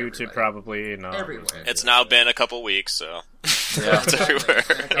continue to probably everywhere. It's now been a couple weeks, so yeah. it's everywhere.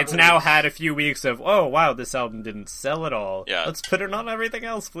 It's now had a few weeks of wow, this album didn't sell at all. Yeah. Let's put it on everything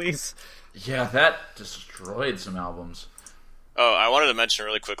else, please. Yeah, that destroyed some albums. Oh, I wanted to mention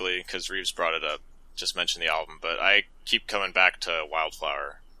really quickly because Reeves brought it up. Just mention the album, but I keep coming back to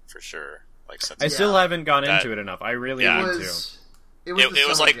Wildflower for sure. Like since I still haven't gone into it enough. I really need to. It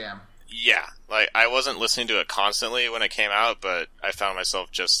was like jam. Yeah, like I wasn't listening to it constantly when it came out, but I found myself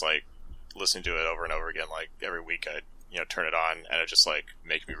just like listening to it over and over again. Like every week, I'd turn it on, and it just like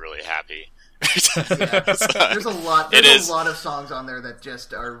make me really happy. There's a lot. There's a lot of songs on there that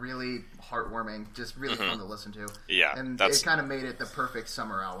just are really heartwarming, just really fun to listen to. Yeah, and it kind of made it the perfect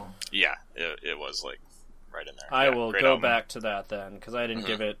summer album. Yeah, it was like right in there. I will go back to that then because I didn't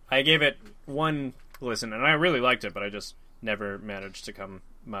give it. I gave it one listen, and I really liked it, but I just never managed to come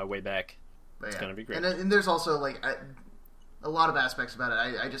my way back. It's gonna be great. And there's also like a lot of aspects about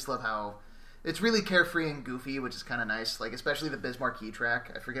it. I just love how it's really carefree and goofy, which is kind of nice. Like especially the Biz Markie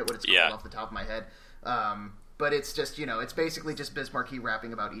track. I forget what it's called off the top of my head. But it's just it's basically just Biz Markie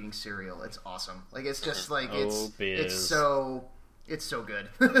rapping about eating cereal. It's awesome. Like it's just like it's so good.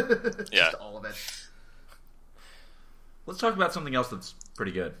 Yeah, just all of it. Let's talk about something else that's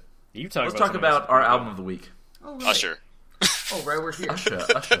pretty good. You talk. Let's talk about our album of the week. Oh, right. Usher. Oh, right, we're here. Usher.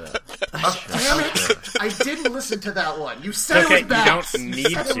 Damn it! I didn't listen to that one. You said Okay, it was Bats. you don't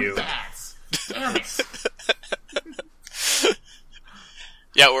need said it to. was Bats. Damn it!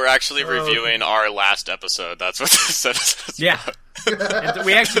 Yeah, we're actually reviewing our last episode. That's what this episode's Yeah. And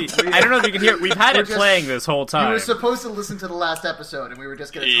we actually, I don't know if you can hear, we've had it playing this whole You time. were supposed to listen to the last episode, and we were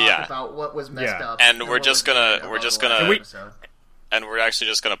just going to talk Yeah. about what was messed Yeah. up. And what we're was just good gonna- about we're the just last gonna- episode. And we're actually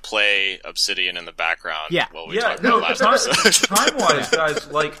just going to play Obsidian in the background Yeah. while we Yeah, talk no, about last episode. time-wise, guys,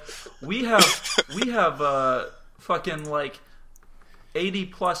 like, we have fucking, like,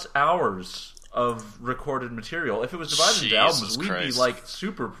 80-plus hours of recorded material. If it was divided into Jesus albums, we'd Christ. be, like,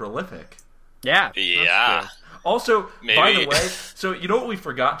 super prolific. Yeah. Yeah. Also, by Maybe. the way, so you know what we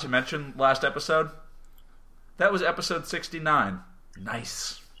forgot to mention last episode? That was episode 69.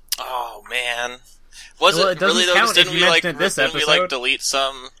 Nice. Oh, man. Was Well, it it doesn't really though? count 'Cause Didn't if you we like mentioned it this didn't we episode. like delete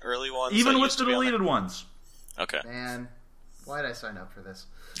some early ones? Even that with used the to be on there? deleted ones. Okay. Man, why did I sign up for this?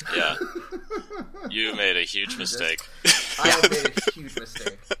 Yeah. You made a huge mistake. I have made a huge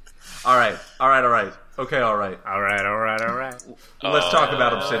mistake. All right. Okay, all right. All right. Let's talk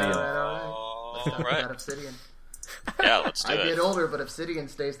about Obsidian. Let's talk Right. about Obsidian. Yeah, let's do I it. get older, but Obsidian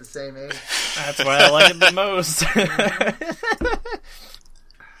stays the same age. That's why I like it the most.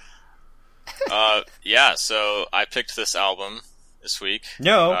 Yeah, so I picked this album this week.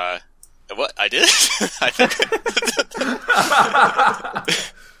 No. What? I did? I think.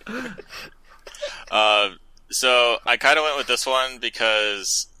 So I kind of went with this one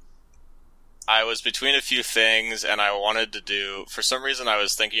because I was between a few things, and I wanted to do. For some reason, I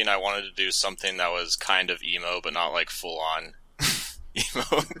was thinking I wanted to do something that was kind of emo, but not like full on emo.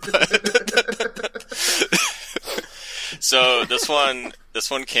 So this one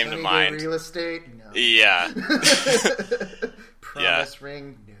came to Money mind. Real estate? No. Yeah, Promise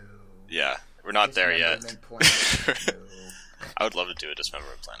ring? No. yeah, we're not there yet. Dismemberment plan? No. I would love to do a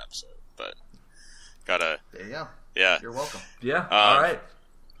dismemberment plan episode, but gotta. There you go. Yeah. You're welcome. Yeah, all right.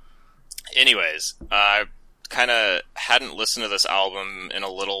 Anyways, I kind of hadn't listened to this album in a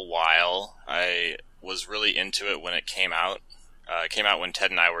little while. I was really into it when it came out. It came out when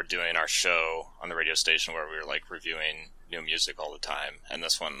Ted and I were doing our show on the radio station where we were like reviewing new music all the time, and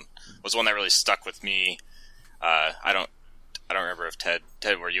this one was one that really stuck with me. I don't remember if Ted,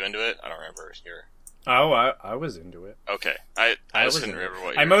 were you into it? I don't remember your. Oh, I was into it. Okay, I just was couldn't into it. remember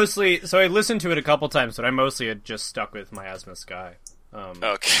what. I mostly, so I listened to it a couple times, but I mostly had just stuck with Miasma Sky.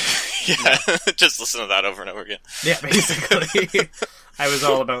 Okay, yeah, just listen to that over and over again. Yeah, basically. I was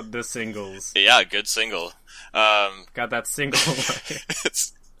all about the singles. Yeah, good single. Got that single.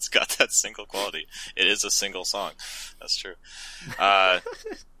 It's got that single quality. It is a single song. That's true.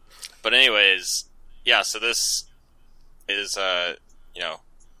 But anyways, yeah. So this is the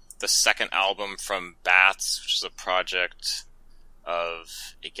second album from Bats, which is a project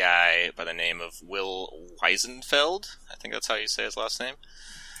of a guy by the name of Will Weisenfeld. I think that's how you say his last name.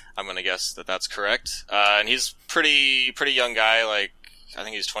 I'm gonna guess that that's correct. And he's pretty young guy. Like, I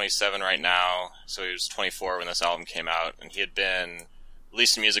think he's 27 right now. So he was 24 when this album came out, and he had been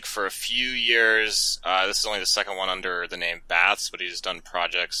releasing music for a few years. This is only the second one under the name Bats, but he's done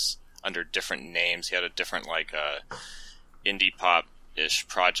projects under different names. He had a different indie pop-ish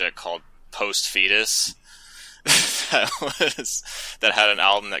project called Post Fetus that had an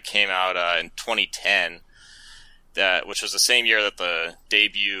album that came out in 2010, which was the same year that the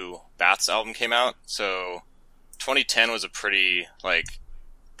debut Bats album came out. So 2010 was a pretty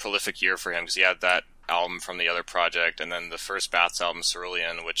prolific year for him because he had that album from the other project, and then the first Bats album,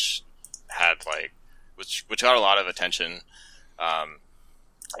 Cerulean, which had which got a lot of attention.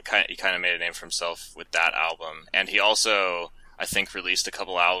 He kind of made a name for himself with that album, and he also, I think, released a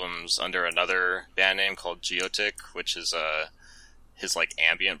couple albums under another band name called Geotic, which is his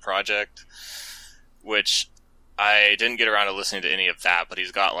ambient project, which I didn't get around to listening to any of that, but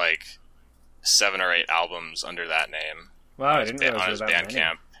he's got 7 or 8 albums under that name. Wow, I didn't realize on his there were that many.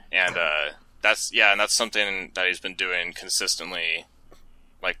 Bandcamp, and that's something that he's been doing consistently,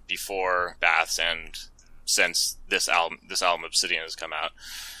 before Baths and since this album Obsidian has come out.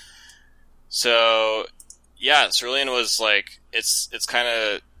 So yeah, Cerulean was it's kind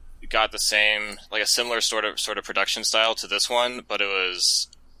of got the same, a similar sort of production style to this one, but it was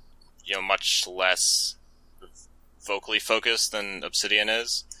much less vocally focused than Obsidian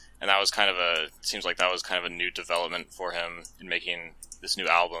is, and that was seems like that was kind of a new development for him in making this new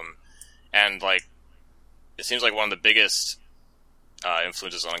album, and it seems like one of the biggest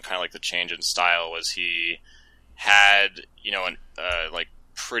influences on kind of the change in style was he had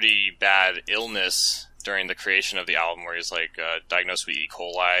pretty bad illness during the creation of the album, where he's like diagnosed with E.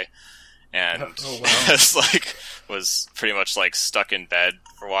 coli, and Oh, wow. was pretty much like stuck in bed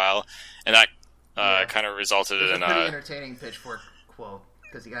for a while, and that kind of resulted There's in a pretty entertaining Pitchfork quote,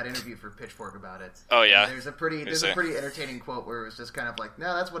 because he got interviewed for Pitchfork about it. Oh yeah, and there's a pretty entertaining quote where it was just kind of like,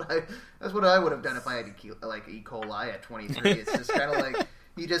 no, that's what I would have done if I had like E. coli at 23. It's just kind of like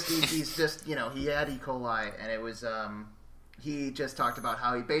he's just he had E. coli, and it was he just talked about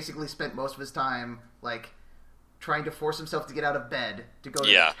how he basically spent most of his time like trying to force himself to get out of bed to go to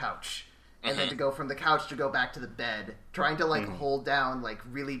the couch. And then to go from the couch to go back to the bed, trying to like hold down like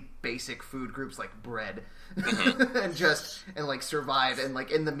really basic food groups like bread, and like survive. And like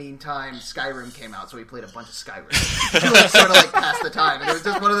in the meantime, Skyrim came out, so he played a bunch of Skyrim to like sort of like pass the time. And it was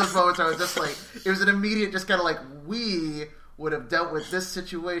just one of those moments where I was just like, it was an immediate, just kind of like, we would have dealt with this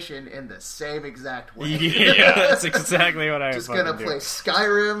situation in the same exact way. Yeah, that's exactly what I was just gonna play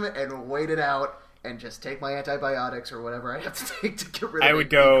Skyrim and wait it out. And just take my antibiotics or whatever I have to take to get rid of I would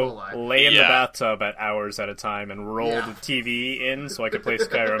go lay in the bathtub at hours at a time and roll the TV in so I could play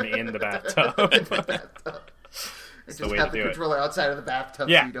Skyrim in the bathtub. Just have the controller outside of the bathtub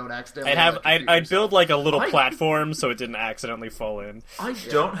so you don't accidentally... I'd build like a little platform so it didn't accidentally fall in. I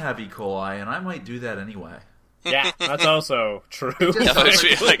don't have E. coli, and I might do that anyway. Yeah, that's also true.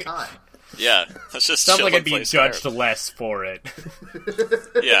 Yeah, let's just sounds like I'd be judged less for it.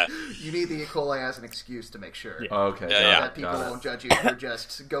 Yeah, you need the E. coli as an excuse to make sure. Yeah. Oh, okay, that people won't judge you for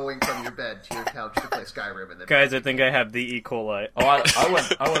just going from your bed to your couch to play Skyrim. And then guys, I think I have the E. coli. Oh,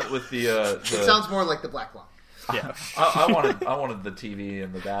 I went with the. It sounds more like the Black Lung. Yeah, I wanted the TV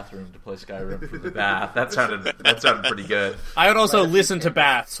in the bathroom to play Skyrim for the bath. That sounded pretty good. I would also listen to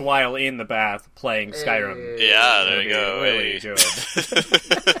baths while in the bath playing Skyrim. Yeah, there you go. Really good.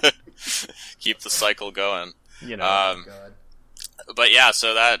 Keep the cycle going. God. But yeah,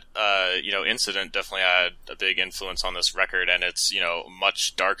 so that incident definitely had a big influence on this record, and its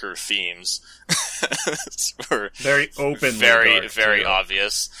much darker themes were very open, very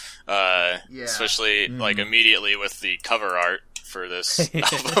obvious. Especially like immediately with the cover art for this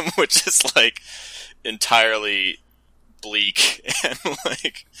album, which is like entirely bleak and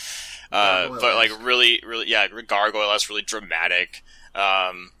like, but like really, gargoyle. That's really dramatic.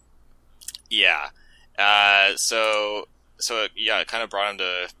 So it kind of brought him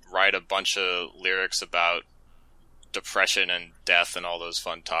to write a bunch of lyrics about depression and death and all those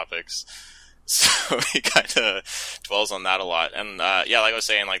fun topics. So he kind of dwells on that a lot. And like I was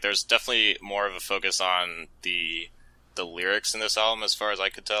saying, like there's definitely more of a focus on the lyrics in this album as far as I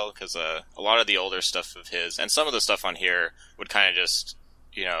could tell, because a lot of the older stuff of his, and some of the stuff on here would kind of just,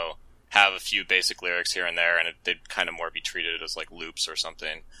 have a few basic lyrics here and there, and they'd kind of more be treated as like loops or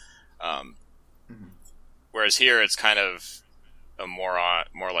something. Whereas here it's kind of a more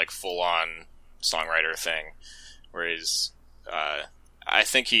like full-on songwriter thing, where he's, I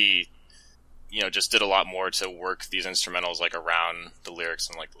think he, just did a lot more to work these instrumentals like around the lyrics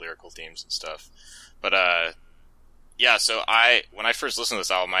and like the lyrical themes and stuff. But so when I first listened to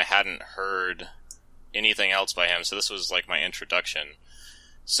this album, I hadn't heard anything else by him, so this was like my introduction.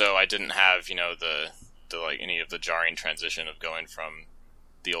 So I didn't have the like any of the jarring transition of going from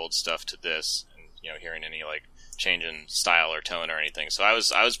the old stuff to this, and hearing any like change in style or tone or anything. So I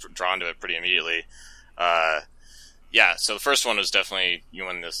was drawn to it pretty immediately. So the first one was definitely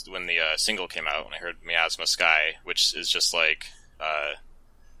when the single came out, when I heard Miasma Sky, which is just like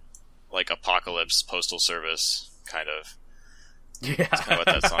apocalypse postal service kind of. Yeah, that's kind of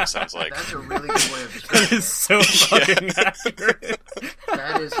what that song sounds like. That's a really good way of describing it. It is so fucking accurate.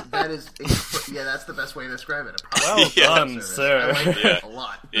 That is that's the best way to describe it. Well done, sir. I like it a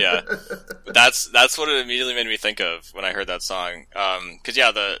lot. Yeah, that's what it immediately made me think of when I heard that song. Because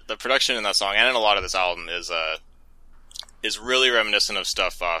the production in that song and in a lot of this album is really reminiscent of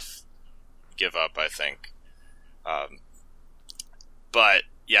stuff off Give Up, I think. But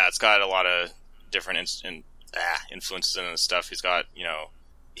yeah, it's got a lot of different influences in his stuff. He's got,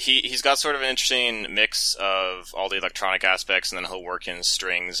 he's got sort of an interesting mix of all the electronic aspects, and then he'll work in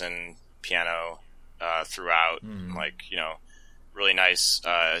strings and piano throughout, like, really nice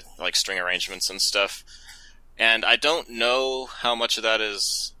like string arrangements and stuff. And I don't know how much of that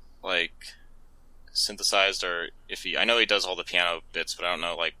is like synthesized, or if I know he does all the piano bits, but I don't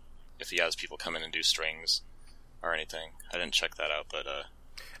know like if he has people come in and do strings or anything. I didn't check that out, but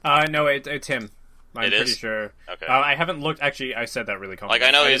no, it's him. I'm pretty sure. Okay. I haven't looked. Actually, I said that really confidently.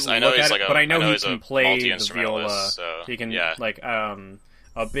 Like I know he's like but I know he he's can play the multi-instrumentalist, viola. So, he can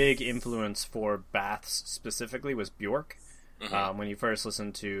a big influence for Baths specifically was Bjork. When you first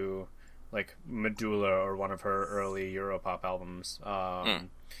listened to like Medulla or one of her early Europop albums,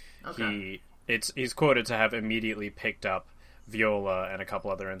 he's quoted to have immediately picked up viola and a couple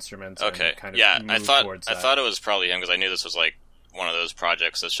other instruments. Okay, and kind of yeah, moved I thought towards I that. thought it was probably him because I knew this was like one of those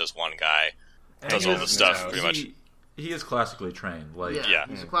projects that's just one guy does all the stuff pretty much. He is classically trained. Like, Yeah.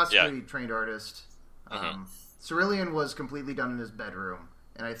 He's a classically trained artist. Mm-hmm. Cerulean was completely done in his bedroom,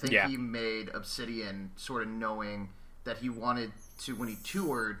 and I think Yeah. he made Obsidian sort of knowing that he wanted to, when he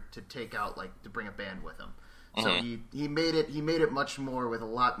toured, to take out to bring a band with him. So he made it much more with a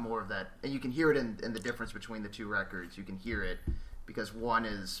lot more of that, and you can hear it in the difference between the two records. You can hear it because one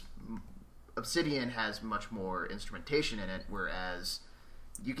is Obsidian has much more instrumentation in it, whereas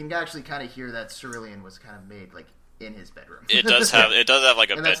you can actually kind of hear that Cerulean was kind of made in his bedroom. It does have like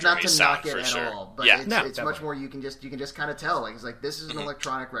a and that's not bedroomy to sound knock it for at sure. all, but Yeah, it's much more. You can just kind of tell. It's like this is an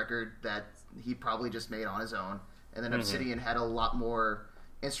electronic record that he probably just made on his own, and then Obsidian had a lot more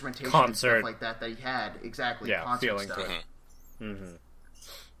instrumentation and Concert. stuff like that he had Yeah, concert feeling stuff. to it. Mm-hmm.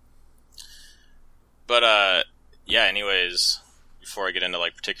 But yeah. Anyways, before I get into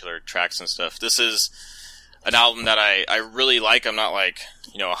particular tracks and stuff, this is an album that I really like. I'm not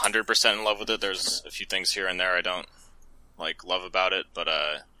 100% in love with it. There's a few things here and there I don't love about it, but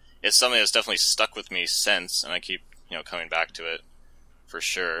it's something that's definitely stuck with me since, and I keep coming back to it for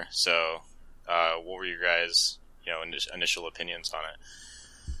sure. So, what were your guys initial opinions on it?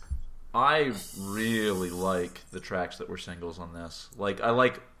 I really like the tracks that were singles on this. I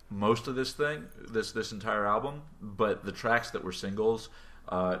like most of this entire album, but the tracks that were singles,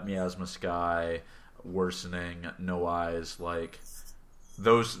 Miasma Sky, Worsening, No Eyes,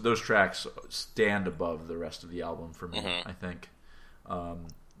 those tracks stand above the rest of the album for me, I think.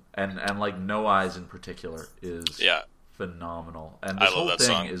 And No Eyes in particular is phenomenal. And this whole thing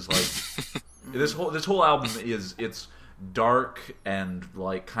song. is this whole album it's dark and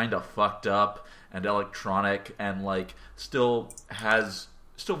kind of fucked up and electronic and still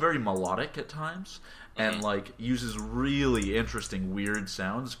very melodic at times and uses really interesting weird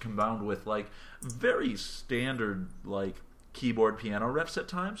sounds combined with very standard keyboard piano riffs at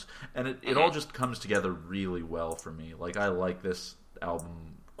times, and it all just comes together really well for me. I like this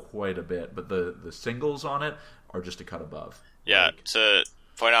album quite a bit, but the singles on it are just a cut above. Yeah, to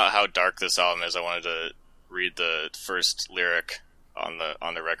point out how dark this album is, I wanted to read the first lyric on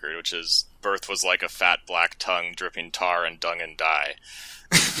the record, which is "Birth was like a fat black tongue dripping tar and dung and dye."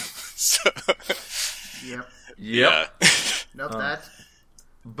 So, Yep. yeah, Nope.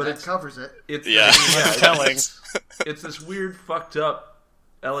 But that covers it. It's telling. It's this weird, fucked up,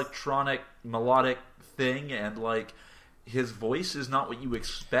 electronic, melodic thing, and his voice is not what you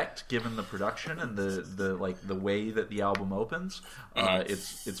expect given the production and the way that the album opens.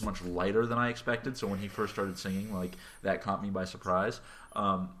 It's much lighter than I expected. So when he first started singing, that caught me by surprise.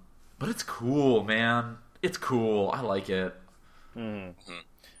 But it's cool, man. It's cool. I like it.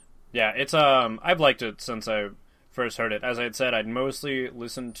 Yeah, it's I've liked it since I first heard it. As I had said, I'd mostly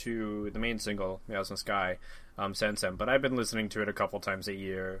listened to the main single, Miasma Sky, since then, but I've been listening to it a couple times a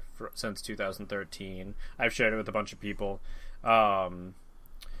year since 2013. I've shared it with a bunch of people.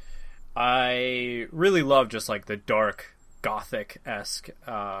 I really love just the dark gothic-esque.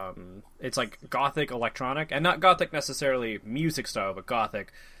 It's gothic electronic, and not gothic necessarily music style, but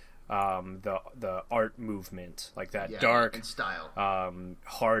gothic. The art movement, that dark in style,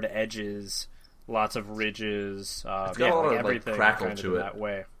 hard edges, lots of ridges, it's got a lot of everything crackle kind of to in it. that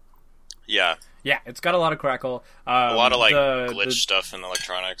way. yeah, It's got a lot of crackle, a lot of glitch stuff in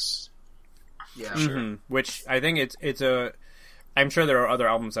electronics. yeah, Sure. Mm-hmm. Which I think it's a. I'm sure there are other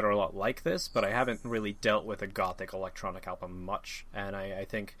albums that are a lot like this, but I haven't really dealt with a gothic electronic album much, and I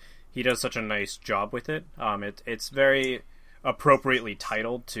think he does such a nice job with it. It's very appropriately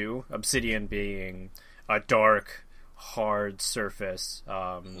titled too. Obsidian being a dark, hard surface.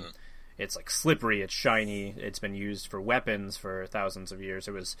 It's slippery, it's shiny, it's been used for weapons for thousands of years.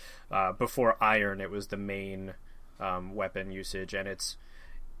 It was before iron, it was the main weapon usage, and it's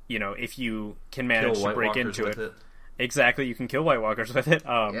if you can manage to break into it. Exactly, you can kill White Walkers with it,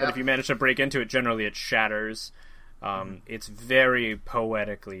 but if you manage to break into it, generally it shatters. It's very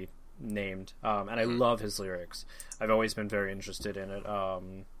poetically named, and I love his lyrics. I've always been very interested in it.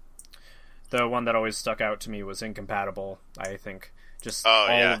 The one that always stuck out to me was Incompatible, I think. Just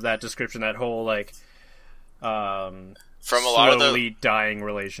of that description, that whole from a lot of slowly dying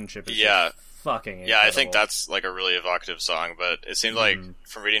relationship is just fucking incredible. Yeah, I think that's a really evocative song, but it seemed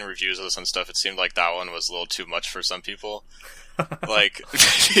from reading reviews of this and stuff, it seemed like that one was a little too much for some people.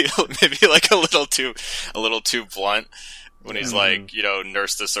 Maybe a little too blunt when he's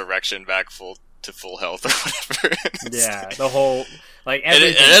nurse this erection back to full health or whatever. Yeah, the whole Like And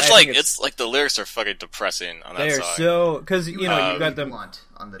everything. it's I like think it's like the lyrics are fucking depressing on that they're song. so because you've got Really them. blunt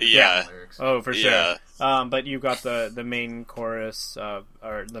on the Yeah. lyrics. Oh, for sure. Yeah. But you've got the main chorus,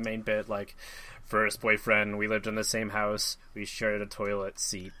 or the main bit, like, first boyfriend, we lived in the same house, we shared a toilet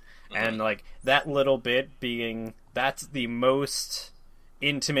seat. And, like, that little bit being, that's the most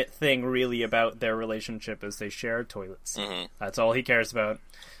intimate thing, really, about their relationship is they share a toilet seat. That's all he cares about.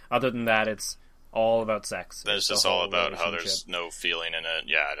 Other than that, it's all about sex. It's just all about how there's no feeling in it.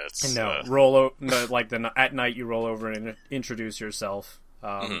 Yeah, that's... At night you roll over and introduce yourself.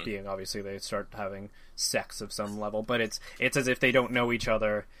 Being obviously they start having sex of some level, but it's as if they don't know each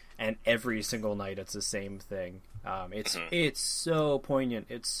other, and every single night it's the same thing. It's so poignant.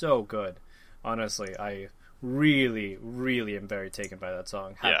 It's so good. Honestly, I really, really am very taken by that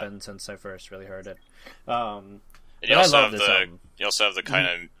song. Have been since I first really heard it. You I also love have this the album. you also have the kind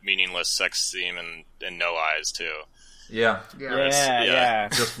of meaningless sex theme in No Eyes too. Yeah. Yeah.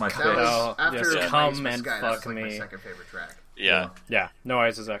 Just my That favorite. was after yes, Night come Sky, and that's fuck like my me. second favorite track. Yeah. No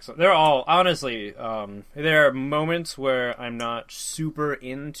Eyes is excellent. They're all, honestly, there are moments where I'm not super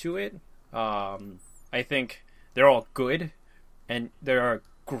into it. I think they're all good, and there are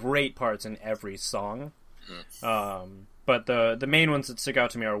great parts in every song. But the main ones that stick out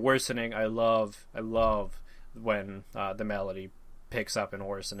to me are Worsening. I love when the melody picks up in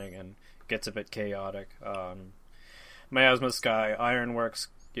Worsening and gets a bit chaotic. Miasma Sky, Ironworks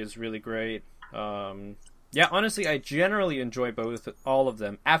is really great. Yeah, honestly, I generally enjoy all of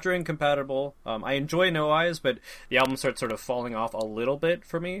them. After Incompatible, I enjoy No Eyes, but the album starts sort of falling off a little bit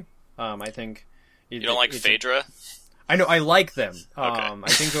for me. I think... You don't like Phaedra? I know, I like them. Okay. I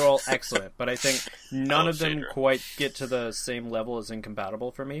think they're all excellent, but I think none of them Phaedra. quite get to the same level as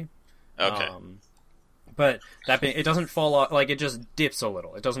Incompatible for me. Okay. But that being, it doesn't fall off, like, it just dips a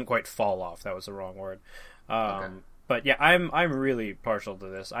little. It doesn't quite fall off, that was the wrong word. But yeah, I'm really partial to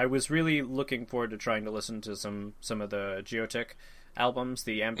this. I was really looking forward to trying to listen to some of the Geotic albums,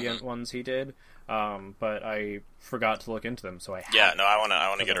 the ambient ones he did, but I forgot to look into them, so I Yeah, haven't. no, I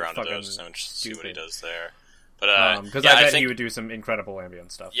want to get around to fucking those and see what he stupid. does there. But Because yeah, I bet think he would do some incredible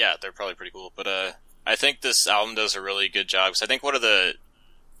ambient stuff. yeah, they're probably pretty cool. But I think this album does a really good job. Because I think one of the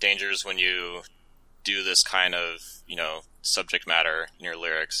dangers when you do this kind of subject matter in your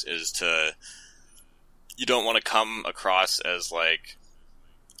lyrics is you don't want to come across as like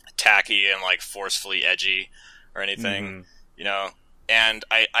tacky and like forcefully edgy or anything, And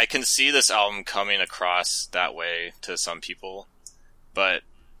I can see this album coming across that way to some people, but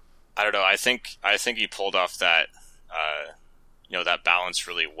I don't know. I think he pulled off that that balance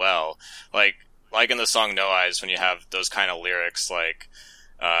really well. Like in the song No Eyes, when you have those kind of lyrics, like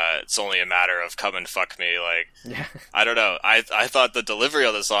it's only a matter of come and fuck me. Like I don't know. I thought the delivery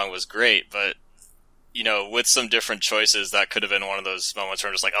of the song was great, but with some different choices, that could have been one of those moments where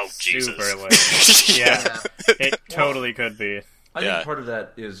I'm just like, oh Jesus. Super late. Yeah, it totally could be. I think part of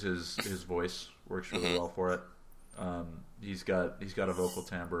that is his voice works really well for it. He's got a vocal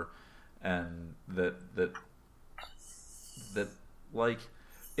timbre, and that like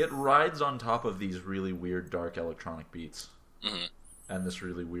it rides on top of these really weird dark electronic beats, and this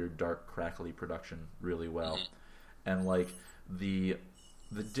really weird dark crackly production really well, and like the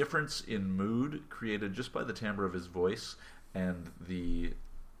difference in mood created just by the timbre of his voice and the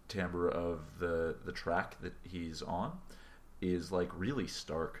timbre of the track that he's on is like really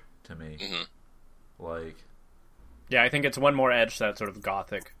stark to me. Like, yeah, I think it's one more edge to that sort of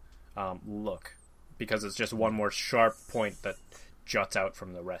gothic look, because it's just one more sharp point that juts out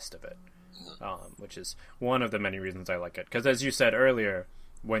from the rest of it, which is one of the many reasons I like it. Because as you said earlier,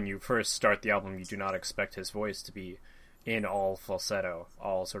 when you first start the album, you do not expect his voice to be in all falsetto,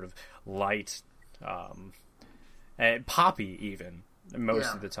 all sort of light, and poppy even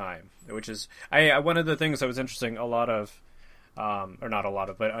most of the time. Which is one of the things that was interesting. A lot of, or not a lot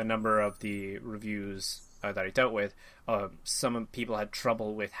of, but a number of the reviews that I dealt with, some people had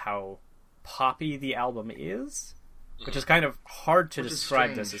trouble with how poppy the album is, which is kind of hard to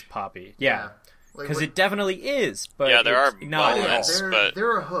describe this as poppy. Yeah. Because it definitely is, but yeah, there are not. moments, but there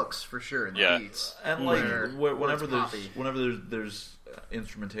are hooks for sure in the beats. And like whenever poppy. there's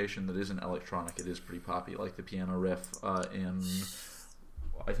instrumentation that isn't electronic, it is pretty poppy. Like the piano riff in,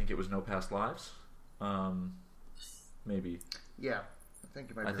 I think it was No Past Lives, maybe. Yeah, I think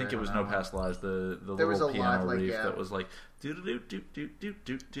you might. I think it was No Past Lives. The There was little a piano lot, like, riff yeah. that was like do do do do do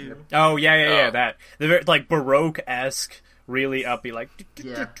do do. Oh yeah, that the very, like Baroque-esque, really upbeat, like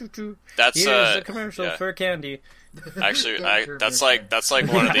That's here's a commercial for candy. Actually, that's like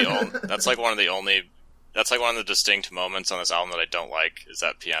one of the distinct moments on this album that I don't like is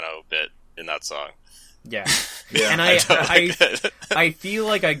that piano bit in that song. Yeah. Yeah. And I feel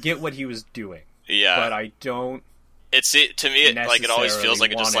like I get what he was doing. Yeah. But I don't. To me, it always feels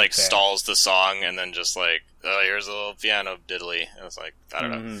like it just want it there. stalls the song, and then just oh, here's a little piano diddly, and it's like, I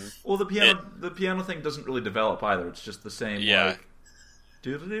don't know. Well, the piano thing doesn't really develop either. It's just the same. Yeah. Like,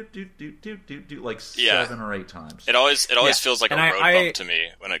 do do do do do do do like Yeah. 7 or 8 times. It always feels like And a road I- bump to me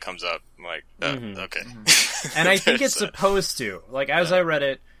when it comes up. I'm like, okay. And I think it's There's supposed to. Like, as I read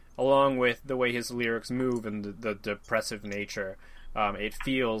it, along with the way his lyrics move and the depressive nature, it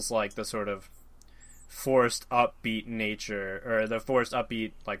feels like the sort of forced upbeat nature, or the forced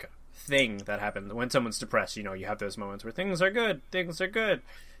upbeat, like, thing that happens when someone's depressed. You know, you have those moments where things are good, things are good,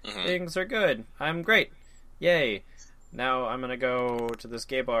 things are good, I'm great, yay. Now I'm gonna go to this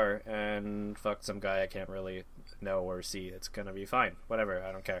gay bar and fuck some guy I can't really know or see. It's gonna be fine. Whatever,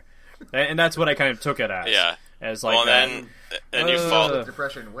 I don't care. And that's what I kind of took it as. Yeah. As like, well, then you fall.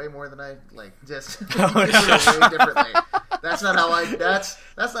 Depression way more than I just Oh, way differently. That's not how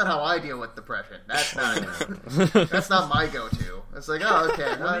I deal with depression. That's not my go-to. It's like, oh,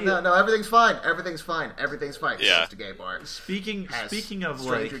 okay, no, everything's fine. Yeah. Goes to gay bar. Speaking of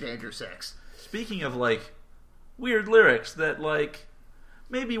Stranger Danger 6. Speaking of like weird lyrics that like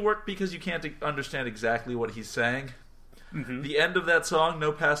maybe work because you can't understand exactly what he's saying. Mm-hmm. The end of that song,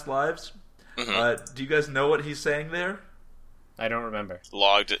 "No Past Lives." Mm-hmm. Do you guys know what he's saying there? I don't remember.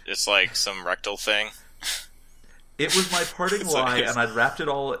 Logged. It's like some rectal thing. It was my parting lie, and I'd wrapped it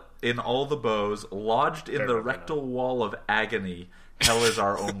all in all the bows, lodged in the rectal wall of agony. Hell is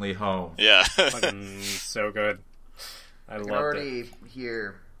our only home. Yeah. Fucking so good. I can loved already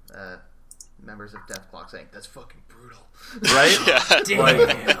hear members of Death Clock saying, "That's fucking brutal." Right? Yeah.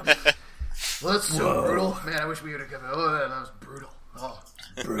 Damn. Well, that's so brutal. Man, I wish we would have given. Oh, that was brutal. Oh,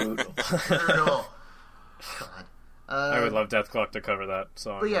 Brutal. brutal. God. I would love Death Clock to cover that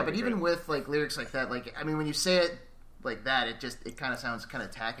song. But yeah, That'd but be even great. with like lyrics like that, like I mean, when you say it like that, it kind of sounds kind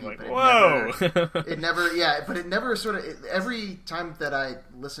of tacky. Like, but whoa! it never sort of. Every time that I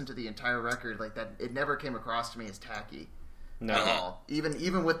listened to the entire record like that, it never came across to me as tacky No. at all.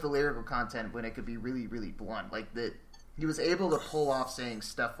 Even with the lyrical content, when it could be really, really blunt, like that, he was able to pull off saying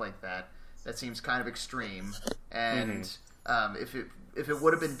stuff like that. That seems kind of extreme, and if it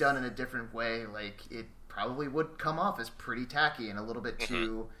would have been done in a different way, like it probably would come off as pretty tacky and a little bit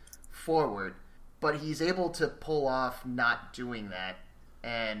too forward. But he's able to pull off not doing that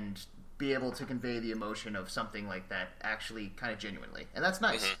and be able to convey the emotion of something like that actually kind of genuinely, and that's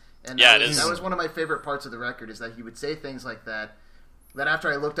nice. And Yeah, that was one of my favorite parts of the record, is that he would say things like that. That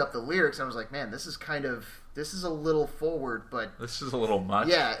after I looked up the lyrics, I was like, man, this is a little forward, but This is a little much.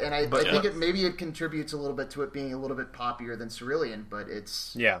 yeah, and I But- think it contributes a little bit to it being a little bit poppier than Cerulean, but it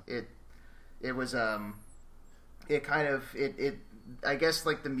was I guess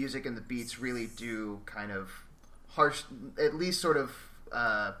like the music and the beats really do kind of at least sort of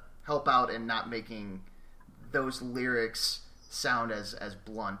help out in not making those lyrics sound as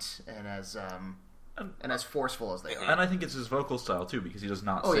blunt and as forceful as they are. And I think it's his vocal style too, because he does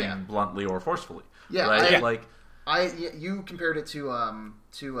not Oh, sing yeah. bluntly or forcefully. Yeah, right. Like You compared it to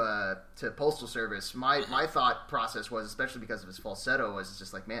Postal Service. My thought process was, especially because of his falsetto, was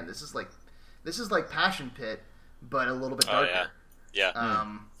just like, man, this is like Passion Pit, but a little bit Oh darker. yeah. Yeah.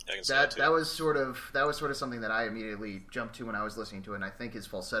 I can see that too. That was sort of something that I immediately jumped to when I was listening to it, and I think his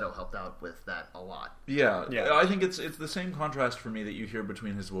falsetto helped out with that a lot. Yeah, Yeah. I think it's the same contrast for me that you hear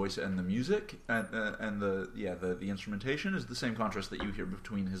between his voice and the music, and the instrumentation is the same contrast that you hear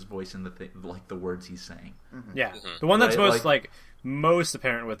between his voice and the words he's saying. Yeah, the one that's Right, most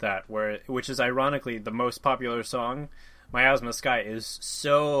apparent with that, which is ironically the most popular song, "Miasma Sky," is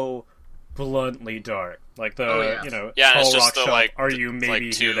so bluntly dark. Like the Yeah, and it's Tall just Rock the, Shelf, like, are you maybe like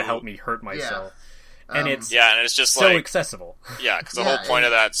here to two- help me hurt myself? And it's Yeah, and it's just so like accessible. yeah, because the Yeah, whole point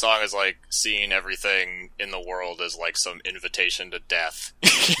and- of that song is like seeing everything in the world as like some invitation to death.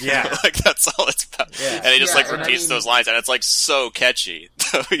 Yeah. like that's all it's about. Yeah. And he just Yeah, like and I repeats mean- those lines, and it's like so catchy.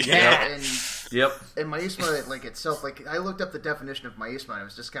 Yeah. And Yep. Miasma, like itself, like I looked up the definition of Miasma, and it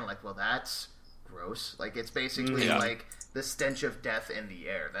was just kind of like, well, that's gross. Like it's basically Yeah. like the stench of death in the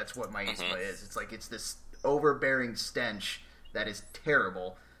air. That's what Miasma is. It's like it's this overbearing stench that is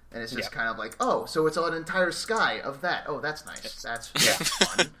terrible, and it's just kind of like, oh, so it's an entire sky of that. Oh, that's nice. That's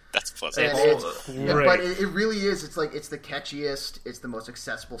fun. That's pleasant. And It's great. but it really is. It's like it's the catchiest. It's the most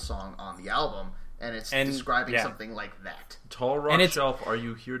accessible song on the album, and it's describing yeah. something like that. Tall Rock And it's- Shelf, are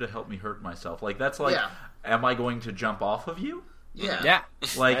you here to help me hurt myself? Like that's like, Yeah. am I going to jump off of you? Yeah, Yeah,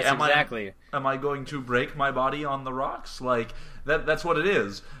 Like, that's am exactly. Am I going to break my body on the rocks? Like that's what it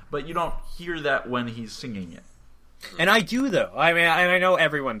is. But you don't hear that when he's singing it. And I do, though. I mean, I know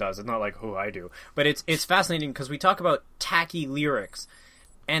everyone does. It's not like, oh, I do. But it's fascinating because we talk about tacky lyrics,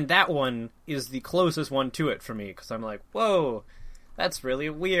 and that one is the closest one to it for me, because I'm like, whoa, that's really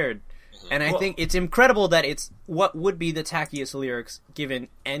weird. And I think it's incredible that it's what would be the tackiest lyrics given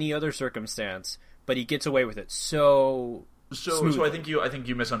any other circumstance, but he gets away with it so I think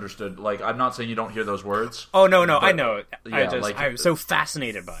you misunderstood. Like, I'm not saying you don't hear those words. Oh no, I know. Yeah, I'm so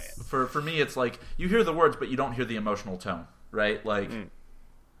fascinated by it. For me, it's like you hear the words, but you don't hear the emotional tone, right? Like,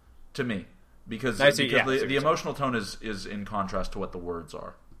 to me, because the emotional tone is in contrast to what the words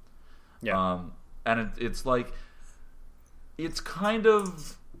are. Yeah, and it's like it's kind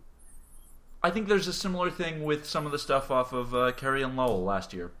of. I think there's a similar thing with some of the stuff off of Carrie and Lowell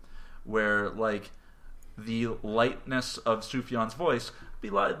last year, where like the lightness of Sufjan's voice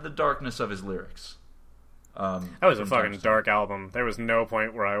belied the darkness of his lyrics. That was a fucking dark album. There was no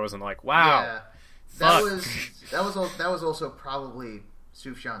point where I wasn't like, wow. Yeah, that was also probably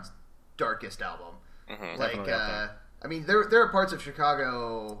Sufjan's darkest album. Mm-hmm. Like, I mean, there are parts of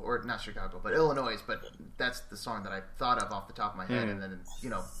Chicago, or not Chicago, but Illinois, but that's the song that I thought of off the top of my head, and then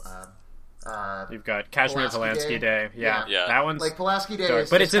you've got Kashmir Pulaski Day. Yeah. That one's like Pulaski Day, dark, is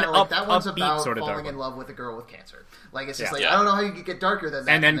but it's an that one's upbeat about sort of falling dark in love with a girl with cancer. Like it's just I don't know how you could get darker than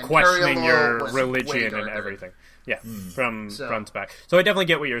that. And then questioning your religion and everything. Yeah, from front to back. So I definitely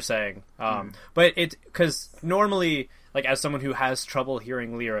get what you're saying. But it's because normally, like as someone who has trouble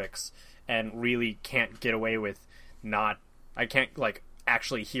hearing lyrics and really can't get away with I can't like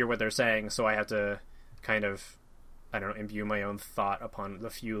actually hear what they're saying, so I have to kind of, I don't know, imbue my own thought upon the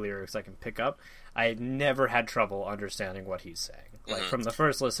few lyrics I can pick up. I never had trouble understanding what he's saying. Like from the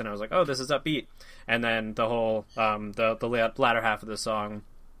first listen, I was like, "Oh, this is upbeat," and then the whole the latter half of the song,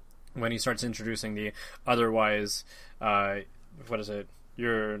 when he starts introducing the otherwise, what is it?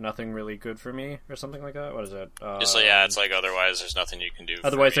 You're nothing really good for me, or something like that. What is it? It's like otherwise there's nothing you can do.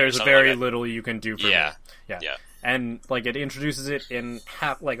 Otherwise, for me, there's very little you can do for me. Yeah, and like it introduces it in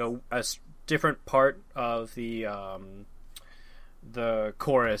like a different part of the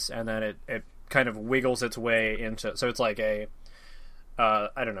chorus, and then it kind of wiggles its way into. So it's like a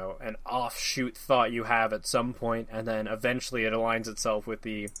I don't know, an offshoot thought you have at some point, and then eventually it aligns itself with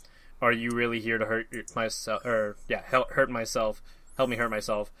the "Are you really here to hurt myself?" or hurt myself. Help me hurt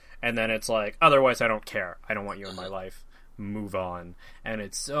myself. And then it's like, otherwise I don't care. I don't want you in my life. Move on. And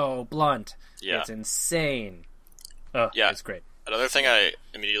it's so blunt. Yeah. It's insane. It's great. Another thing I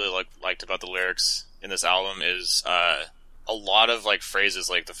immediately liked about the lyrics in this album is a lot of like phrases,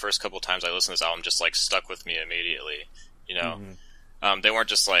 like the first couple times I listened to this album just like stuck with me immediately. You know, they weren't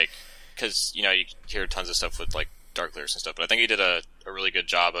just like, because you hear tons of stuff with like dark lyrics and stuff, but I think he did a really good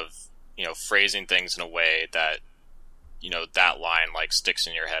job of phrasing things in a way that that line like sticks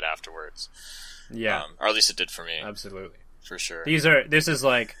in your head afterwards. Yeah, or at least it did for me. Absolutely, for sure. This is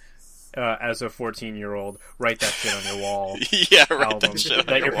like. As a 14-year-old, write that shit on your wall. Yeah, write that shit on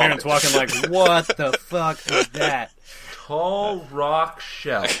that your wall. parents walking like, what the fuck is that? Tall rock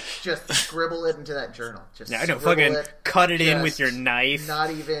shelf. Just scribble it into that journal. Just I don't fucking cut it in with your knife.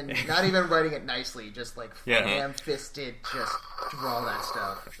 Not even writing it nicely. Just like ham-fisted. Just draw that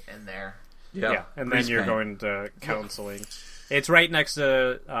stuff in there. Yeah, and then you're going to counseling. It's right next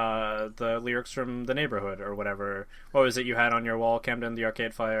to the lyrics from The Neighborhood or whatever. What was it you had on your wall, Camden? The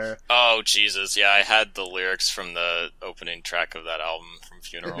Arcade Fire? Oh, Jesus. Yeah, I had the lyrics from the opening track of that album from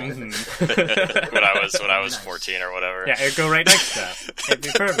Funeral when I was 14 or whatever. Yeah, it'd go right next to that. It'd be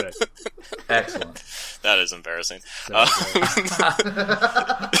perfect. Excellent. That is embarrassing.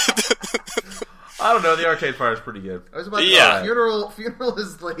 I don't know. The Arcade Fire is pretty good. I was about to say, Funeral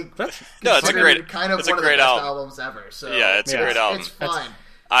is like it's a great kind of it's one a great of the best album. albums ever. So yeah, it's a great album. It's fine.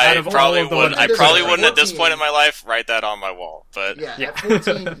 I probably all wouldn't at this point in my life write that on my wall. But at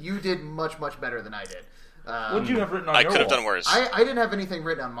 14, you did much better than I did. What'd you have written on your wall? I could have done worse. I didn't have anything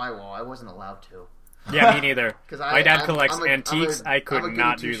written on my wall. I wasn't allowed to. Yeah, me neither. My dad collects I'm antiques. I could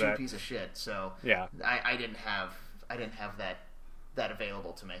not do that. I'm a piece of shit. So yeah, I didn't have that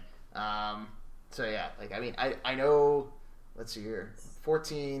available to me. So yeah, like I mean, I know. Let's see here.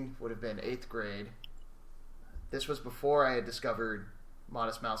 14 would have been 8th grade. This was before I had discovered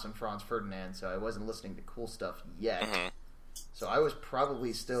Modest Mouse and Franz Ferdinand, so I wasn't listening to cool stuff yet. Mm-hmm. So I was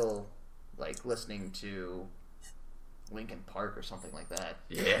probably still like listening to Linkin Park or something like that.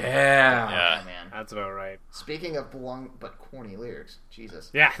 Yeah, man, that's about right. Speaking of blunt but corny lyrics, Jesus.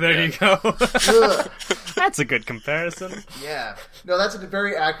 Yeah, there you go. That's a good comparison. Yeah, no, that's a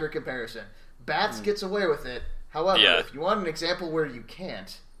very accurate comparison. Bats gets away with it. However, if you want an example where you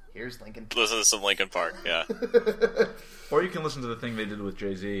can't, Here's Lincoln. Listen to some Linkin Park, yeah. Or you can listen to the thing they did with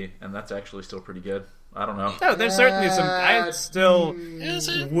Jay-Z, and that's actually still pretty good. I don't know. No, there's certainly some. I still, Is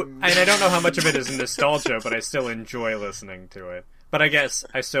it? and I don't know how much of it is nostalgia, but I still enjoy listening to it. But I guess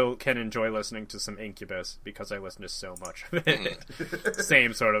I still can enjoy listening to some Incubus because I listen to so much of it.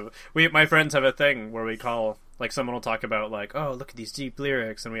 Same sort of. My friends have a thing where we call, like, someone will talk about, like, oh, look at these deep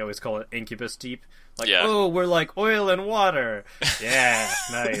lyrics, and we always call it Incubus deep. Like, oh, we're like oil and water. Yeah,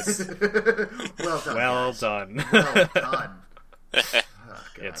 nice. Well done. Well guys. done. Well done. Oh,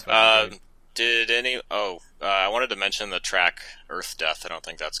 It's God. fine. I wanted to mention the track Earth Death. I don't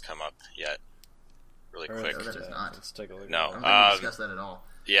think that's come up yet. Really quick. that is not. Let's take a look. No. I don't think we discussed that at all.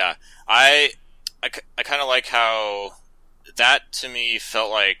 Yeah, I kind of like how that to me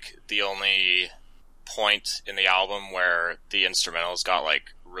felt like the only point in the album where the instrumentals got like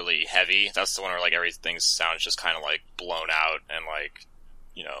really heavy. That's the one where like everything sounds just kind of like blown out and like,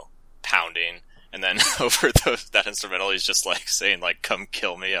 you know, pounding. And then over that instrumental, he's just like saying like, "Come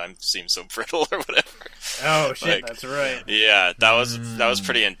kill me, I seem so brittle" or whatever. Oh shit, Like, that's right. Yeah, that was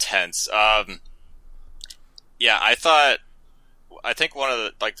pretty intense. Yeah, I think one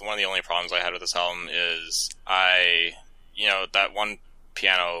of the only problems I had with this album is that one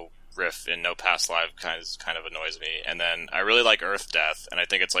piano riff in No Past Live kind of annoys me, and then I really like Earth Death, and I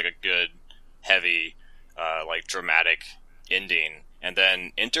think it's like a good, heavy, like dramatic ending, and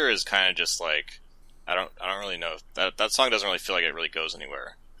then Enter is kind of just like I don't really know, that song doesn't really feel like it really goes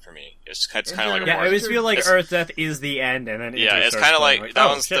anywhere for me. It's kind of like Yeah, I always feel like Earth Death is the end, and then yeah, Enter it's starts kind of playing, like that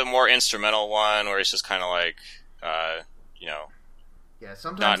one's shit. the more instrumental one, where it's just kind of like Yeah,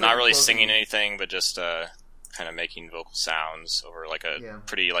 sometimes not like really closing- singing anything, but just kind of making vocal sounds over like a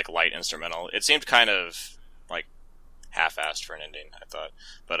pretty like light instrumental. It seemed kind of like half-assed for an ending, I thought,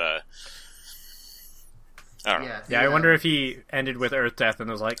 but I don't know. Yeah, I wonder if he ended with Earth Death and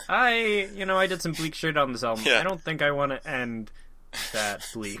was like, I did some bleak shit on this album. Yeah. I don't think I want to end that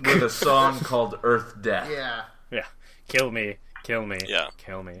bleak. With a song called Earth Death. Yeah. Yeah, kill me, kill me, Yeah.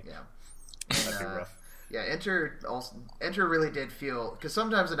 kill me. Yeah. That'd be rough. Yeah, Enter really did feel, because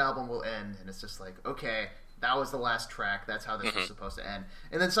sometimes an album will end and it's just like, okay, that was the last track, that's how this was supposed to end.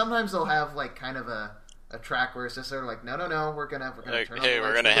 And then sometimes they'll have like kind of a track where it's just sort of like, no, we're gonna Like, turn on hey, the we're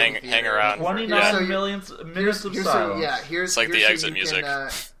lights gonna in the hang movie theater. around. 29 So minutes of silence. Here's It's like the here's so exit you music.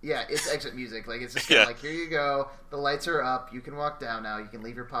 It's exit music. Like it's just Yeah. like, here you go, the lights are up, you can walk down now, you can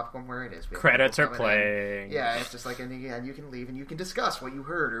leave your popcorn where it is. We have Credits people are coming in. playing. Yeah, it's just like, and you can leave and you can discuss what you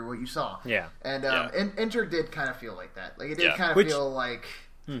heard or what you saw. Yeah. And Yeah. and Enter did kind of feel like that. Like it did Yeah. kind of Which- feel like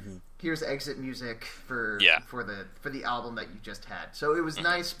here's exit music for the album that you just had. So it was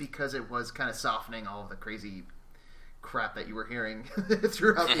nice because it was kind of softening all of the crazy crap that you were hearing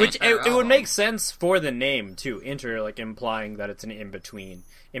throughout the Which entire it would album. make sense for the name too. Enter, like implying that it's an in between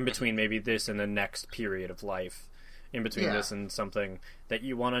maybe this and the next period of life, in between Yeah. this and something that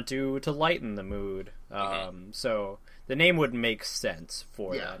you want to do to lighten the mood. So the name would make sense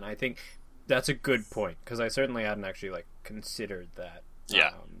for Yeah. that, and I think that's a good point because I certainly hadn't actually like considered that.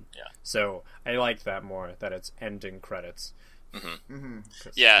 Yeah. So I like that more, that it's ending credits.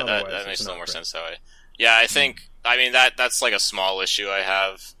 Yeah, Otherwise, that it's makes a little not more great. sense that way. Yeah, I think, I mean, that's like a small issue I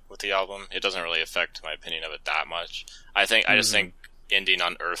have with the album. It doesn't really affect my opinion of it that much. I just think ending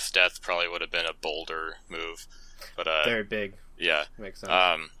on Earth Death probably would have been a bolder move. But, Very big. yeah. Makes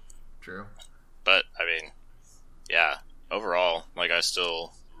sense. True. But, I mean, yeah, overall, like, I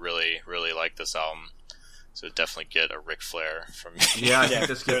still really, really like this album. So definitely get a Ric Flair from me. Yeah, I think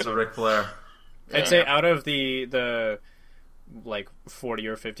this gets a Ric Flair. I'd say out of the like 40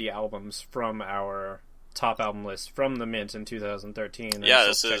 or 50 albums from our top album list from the mint in 2013. Yeah, so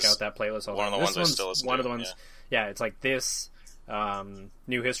this check is out that playlist. one of the ones I still listen one to, of the ones. Yeah, it's like this,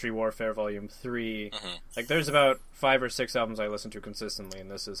 New History Warfare Volume 3. Like there's about 5 or 6 albums I listen to consistently,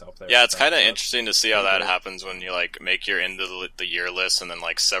 and this is up there. Yeah, it's kind of So interesting to see how that happens when you like make your end of the year list, and then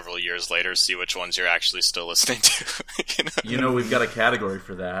like several years later, see which ones you're actually still listening to. You know, we've got a category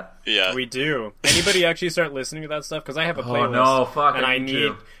for that. Yeah, we do. Anybody actually start listening to that stuff? Because I have a playlist. Oh, no, fuck, and I I need need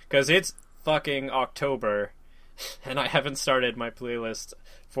to. because it's fucking October, and I haven't started my playlist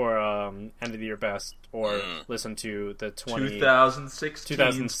for end of the year best or listen to the 2016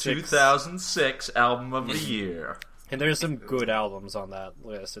 2006. 2006 album of the year. And there's some good albums on that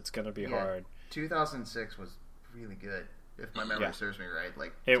list. It's gonna be Yeah. hard. 2006 was really good, if my memory serves me right.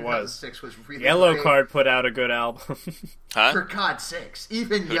 Like It was. 2006 was really Yellow great. Card put out a good album. huh? For God's sakes,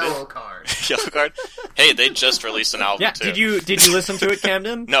 even Yellow Card. Yellow Card. Hey, they just released an album Yeah, too. did you listen to it,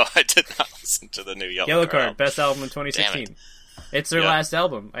 Camden? No, I did not listen to the new Yellow, Yellow Card. Card, album. best album in Damn 2016. It's their Yeah. last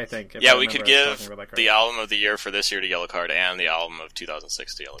album, I think. if Yeah, I we remember could us give talking about that the correctly. album of the year for this year to Yellow Card and the album of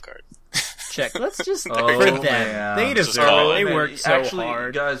 2006 to Yellow Card. Check. Let's just Oh, for them. man. They Just deserve call it. They it. worked so Actually,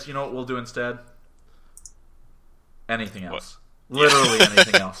 hard. guys, you know what we'll do instead? Anything else. Literally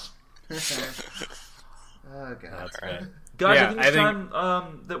anything else. Oh god. That's right. Guys, Yeah, I think it's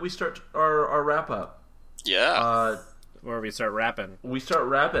time that we start our wrap up. Yeah. Where we start rapping. We start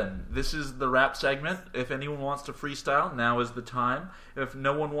rapping. This is the rap segment. If anyone wants to freestyle, now is the time. If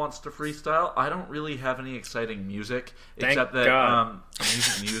no one wants to freestyle, I don't really have any exciting music. Thank except that God.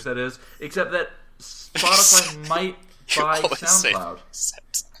 music news, that is. Except that Spotify might buy always say SoundCloud.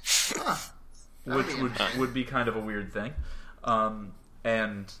 that. Which would be kind of a weird thing.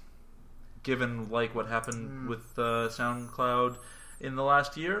 And given like what happened with SoundCloud in the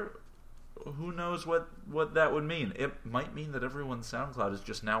last year, who knows what that would mean? It might mean that everyone's SoundCloud is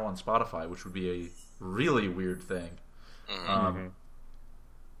just now on Spotify, which would be a really weird thing.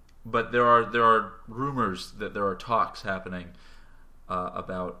 But there are rumors that there are talks happening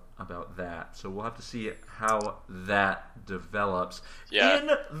about that. So we'll have to see how that develops. Yeah. In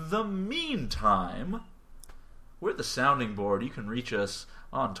the meantime, we're at the Sounding Board. You can reach us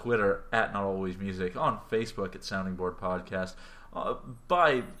on Twitter at Not Always Music, on Facebook at Sounding Board Podcast,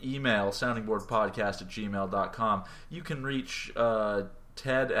 by email soundingboardpodcast@gmail.com. You can reach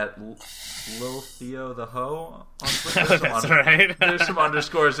Ted at Lil Theo the Ho on Twitter. That's right. There's some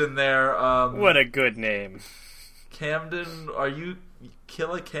underscores in there. What a good name. Camden, are you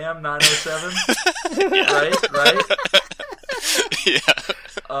Killicam 907? Right? Yeah.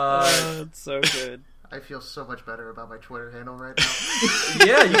 It's so good. I feel so much better about my Twitter handle right now.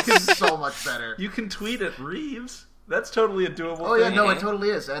 Yeah, you can So much better. you can tweet at Reeves. That's totally a doable Oh yeah, thing. no, it totally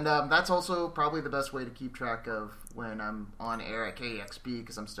is, and that's also probably the best way to keep track of when I'm on air at KEXP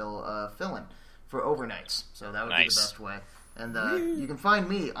because I'm still filling for overnights. So that would be the Nice. best way. And you can find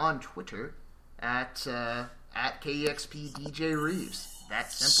me on Twitter at KEXP DJ Reeves.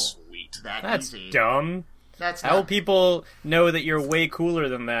 That simple. Sweet. That That's easy. dumb. That's How will not, people know that you're way cooler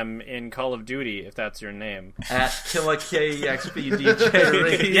than them in Call of Duty if that's your name? At KilliKEXP DJ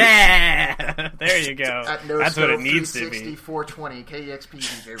Reeves. Yeah! There you go. at no That's what it Scope needs to 360 be. 420 KEXP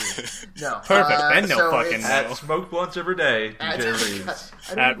DJ Reeves. No. Perfect. Then they'll so fucking it's- know. At Smoke Blunts Every Day, DJ Reeves.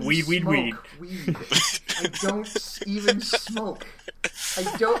 I don't At even weed. smoke I don't even smoke. I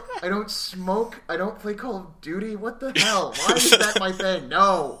don't smoke. I don't play Call of Duty. What the hell? Why is that my thing?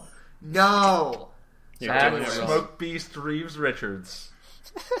 No. You're At doing it wrong. Smoke Beast Reeves Richards.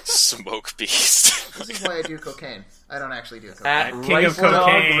 Smoke Beast. This is why I do cocaine. I don't actually do cocaine. At King of Rice Dog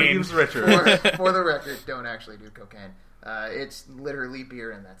Cocaine. Reeves Richards. For the record, don't actually do cocaine. It's literally beer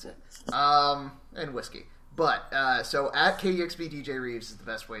and that's it. And whiskey. But so at KEXP DJ Reeves is the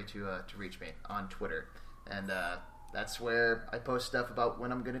best way to reach me on Twitter, and that's where I post stuff about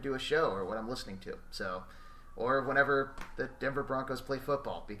when I'm going to do a show or what I'm listening to. So, or whenever the Denver Broncos play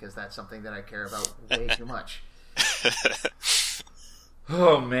football, because that's something that I care about way too much.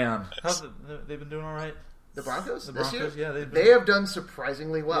 Oh man, they've been doing all right. The Broncos The this Broncos, year, yeah, they've they been- have done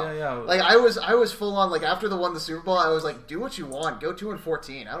surprisingly well. Yeah, yeah. Like I was full on like after the won the Super Bowl, I was like, do what you want, go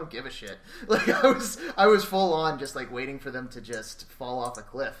 2-14. I don't give a shit. Like I was full on just like waiting for them to just fall off a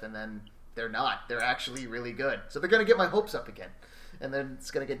cliff, and then they're not. They're actually really good. So they're gonna get my hopes up again, and then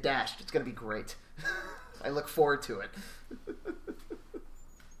it's gonna get dashed. It's gonna be great. I look forward to it.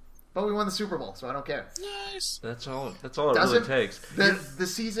 But we won the Super Bowl, so I don't care. Nice. That's all it really takes. The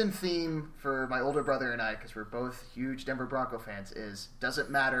season theme for my older brother and I, because we're both huge Denver Bronco fans, is doesn't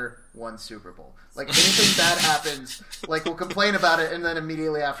matter, one Super Bowl. Like if anything bad happens, like we'll complain about it, and then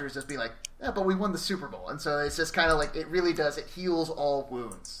immediately after it's just be like, yeah, but we won the Super Bowl. And so it's just kind of like, it really does, it heals all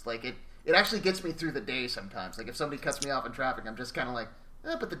wounds. Like it actually gets me through the day sometimes. Like if somebody cuts me off in traffic, I'm just kind of like,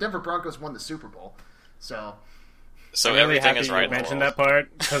 but the Denver Broncos won the Super Bowl. So So I'm really everything happy is you right in the mentioned world. that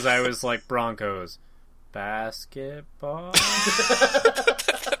part because I was like Broncos basketball,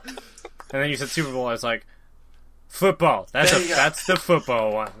 and then you said Super Bowl. I was like football. There you go. That's the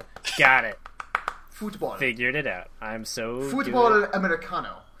football one. Got it. football. Figured it out. I'm so Football good.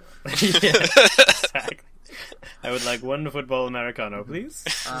 Americano. Yeah, exactly. I would like one football Americano, please.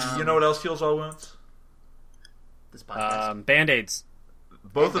 You know what else heals all wounds? This podcast. Band-Aids.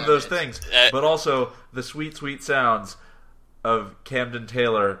 Both of those things, but also the sweet, sweet sounds of Camden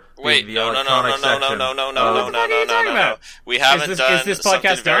Taylor. Wait, being the no. electronic section of- We haven't done Is this something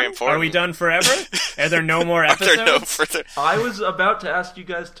podcast very done? important. Are we done forever? Are there no more Are there no episodes? further? I was about to ask you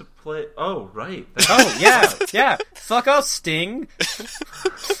guys to play. Oh, right. Oh yeah. Fuck off, Sting.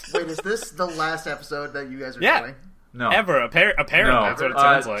 Wait, is this the last episode that you guys are Yeah. doing? No. Apparently, No. that's what it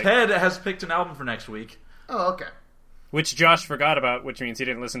sounds like. Ted has picked an album for next week. Oh, okay. Which Josh forgot about, which means he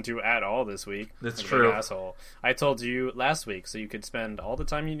didn't listen to at all this week. That's Like a true. big asshole. I told you last week, so you could spend all the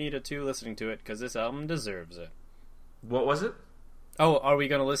time you needed to listening to it, because this album deserves it. What was it? Oh, are we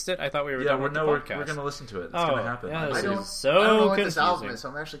going to list it? I thought we were done with the podcast. We're going to listen to it. It's Oh, going to happen. yeah, I this don't, is so I don't know what confusing. this album is, so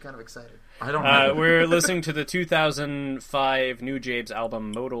I'm actually kind of excited. I don't know. We're listening to the 2005 New James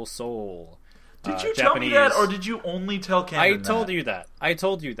album, Modal Soul. Did you Japanese... tell me that, or did you only tell Camden I told that? you that. I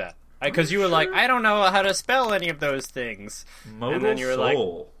told you that. Because you were like, I don't know how to spell any of those things. Modal and then you were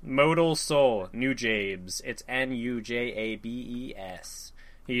Soul. like, Modal Soul, New Jabes. It's Nujabes.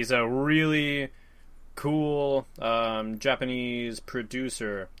 He's a really cool Japanese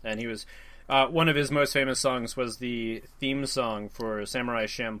producer, and he was one of his most famous songs was the theme song for Samurai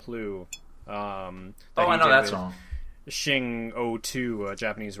Champloo. I know that song. Shing O2, a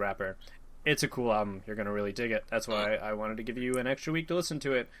Japanese rapper. It's a cool album. You're going to really dig it. That's why I wanted to give you an extra week to listen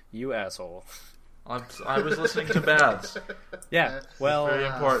to it, you asshole. I was listening to Bads. Yeah, well... Very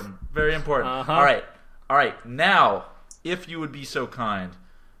important. Very important. Uh-huh. All right. Now, if you would be so kind,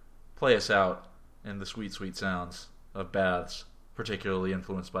 play us out in the sweet, sweet sounds of Baths, particularly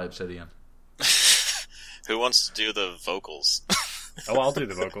influenced by Obsidian. Who wants to do the vocals? Oh, I'll do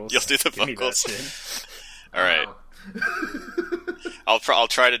the vocals. You'll do the Give me that vocals? shit. All right. I'll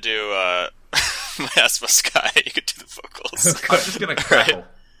try to do my Asthma Sky. You could do the vocals. I'm just going to crackle.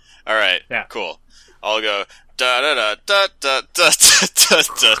 All right. Yeah. Cool. I'll go da da da da da da da da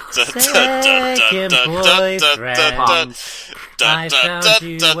da Second boyfriend, I found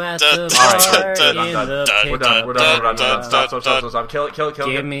you at the bar in the We're done. Stop. Kill it.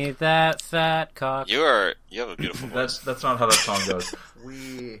 Give me that fat cock. You have a beautiful voice. That's not how that song goes.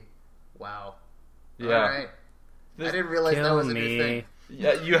 Wow. Yeah. All right. I didn't realize that Kill was a new me. thing.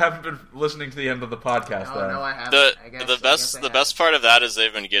 Yeah, you haven't been listening to the end of the podcast, Oh, then. no, I haven't. The I guess the I best haven't. part of that is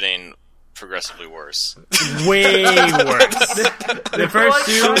they've been getting progressively worse. Way worse. The first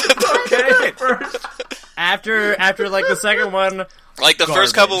two, okay at first. after like the second one, Like the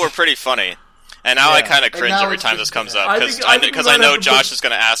first couple were pretty funny. And now I Yeah. kind of cringe now every it's time just this comes bad. up I because think we I know might have to Josh put- is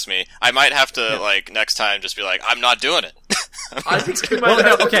going to ask me. I might have to like next time just be like, I'm not doing it. I think we might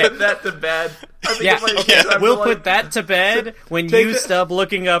have to put that to bed. I think yeah, it might be okay, time to, we'll like- put that to bed when Take you the- stop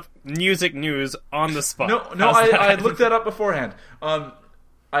looking up music news on the spot. No, How's that? I looked that up beforehand. I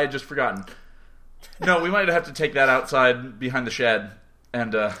had just forgotten. No, we might have to take that outside behind the shed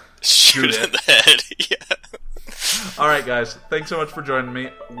and Shoot it. it in the head. Yeah. All right, guys. Thanks so much for joining me.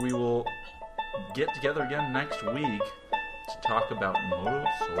 We will get together again next week to talk about Modal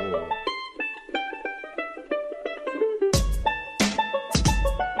Soul.